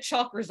kind of a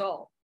chalk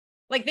result.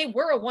 Like they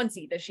were a 1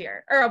 seed this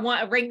year, or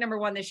a ranked number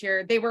 1 this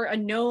year. They were a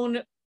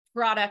known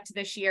product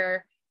this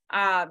year.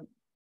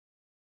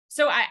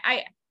 So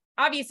I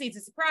obviously it's a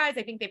surprise.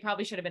 I think they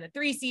probably should have been a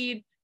 3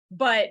 seed,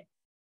 but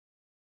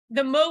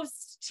the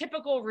most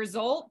typical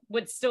result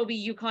would still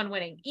be UConn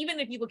winning. Even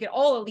if you look at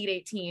all Elite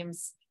 8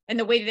 teams and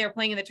the way that they're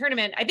playing in the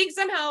tournament, I think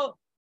somehow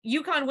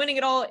UConn winning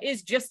it all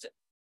is just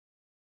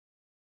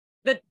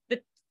the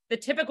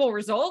typical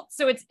result.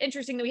 So it's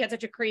interesting that we had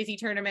such a crazy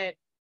tournament,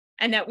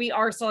 and that we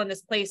are still in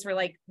this place where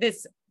like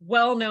this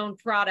well-known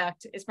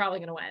product is probably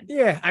going to win.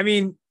 Yeah. I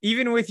mean,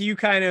 even with you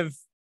kind of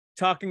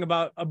talking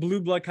about a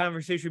blue blood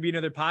conversation would be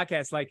another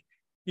podcast. Like,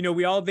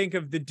 we all think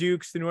of the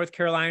Dukes, the North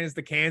Carolinas,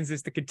 the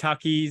Kansas, the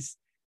Kentuckys.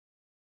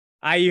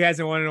 IU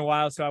hasn't won in a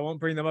while, so I won't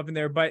bring them up in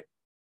there, but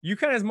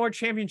UConn has more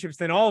championships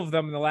than all of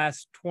them in the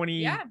last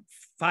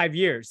 25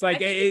 years. Like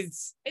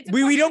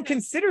we don't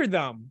consider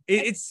them.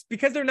 It's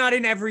because they're not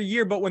in every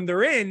year, but when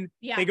they're in,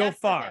 they go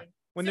far.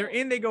 When they're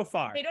in, they go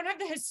far. They don't have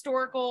the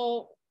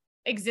historical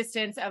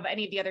existence of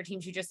any of the other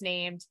teams you just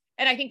named.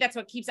 And I think that's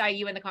what keeps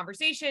IU in the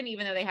conversation,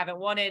 even though they haven't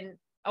won in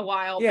a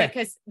while, Yeah.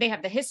 because they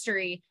have the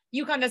history.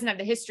 UConn doesn't have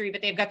the history,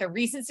 but they've got the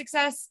recent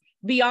success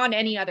beyond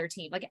any other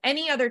team. Like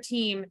any other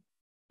team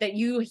that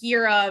you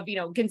hear of, you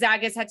know,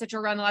 Gonzaga's had such a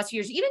run the last few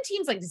years, even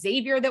teams like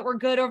Xavier that were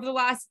good over the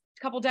last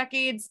couple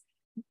decades,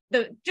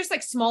 just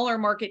like smaller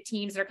market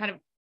teams that are kind of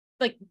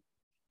like,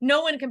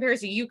 no one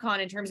compares to UConn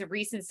in terms of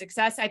recent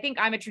success. I think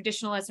I'm a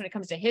traditionalist when it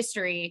comes to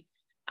history.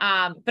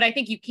 But I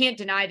think you can't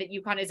deny that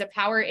UConn is a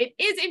power. It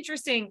is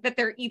interesting that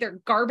they're either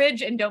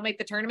garbage and don't make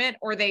the tournament,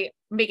 or they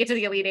make it to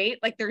the Elite Eight.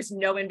 Like there's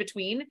no in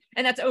between,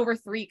 and that's over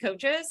 3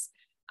 coaches.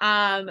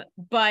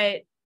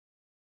 But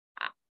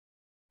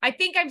I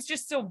think I'm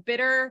just so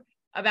bitter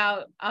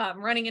about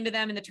running into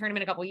them in the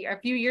tournament a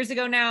few years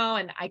ago now,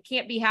 and I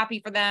can't be happy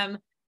for them.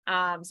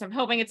 So I'm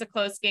hoping it's a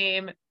close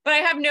game, but I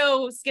have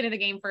no skin in the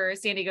game for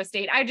San Diego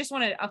State. I just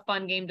wanted a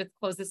fun game to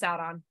close this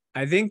out on.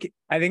 I think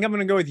I'm going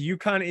to go with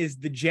UConn is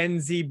the Gen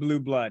Z blue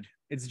blood.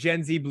 It's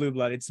Gen Z blue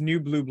blood. It's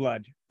new blue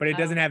blood, but it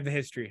doesn't have the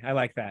history. I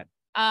like that.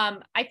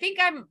 I think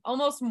I'm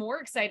almost more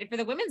excited for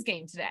the women's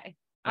game today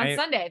on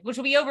Sunday, which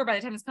will be over by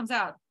the time this comes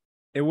out.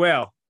 It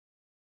will.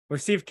 We'll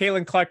see if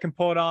Caitlin Clark can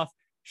pull it off.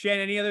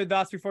 Shannon, any other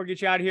thoughts before we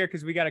get you out of here?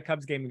 Because we got a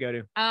Cubs game to go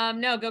to.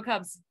 No, go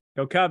Cubs.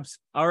 Go Cubs.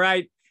 All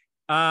right.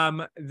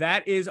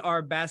 That is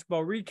our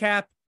basketball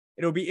recap.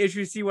 It'll be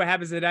interesting to see what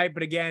happens tonight.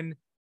 But again,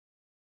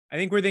 I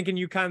think we're thinking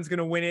UConn's going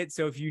to win it.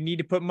 So if you need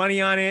to put money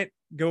on it,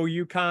 go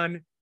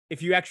UConn.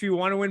 If you actually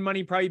want to win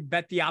money, probably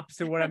bet the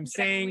opposite of what I'm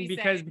saying,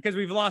 because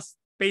we've lost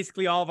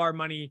basically all of our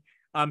money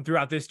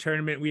throughout this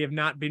tournament. We have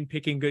not been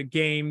picking good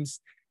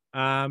games.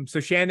 So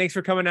Shannon, thanks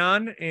for coming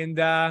on, and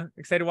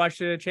excited to watch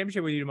the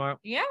championship with you tomorrow.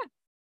 Yeah,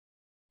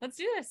 let's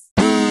do this.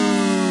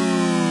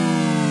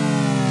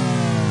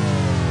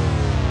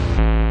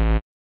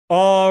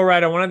 All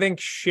right. I want to thank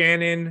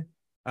Shannon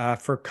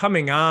for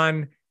coming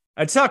on.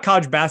 It's not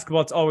college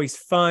basketball. It's always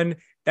fun.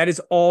 That is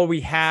all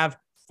we have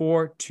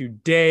for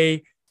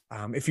today.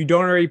 If you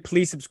don't already,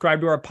 please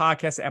subscribe to our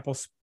podcast, Apple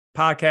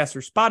Podcasts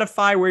or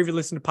Spotify, wherever you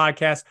listen to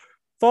podcasts.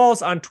 Follow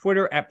us on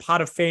Twitter at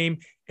Pot of Fame,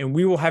 and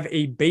we will have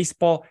a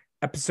baseball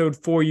episode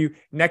for you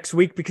next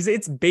week because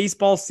it's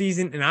baseball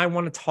season and I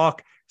want to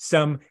talk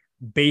some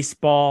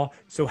baseball.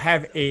 So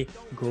have a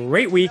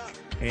great week,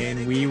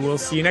 and we will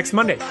see you next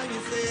Monday.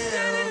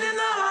 Standing in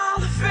the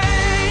Hall of Fame.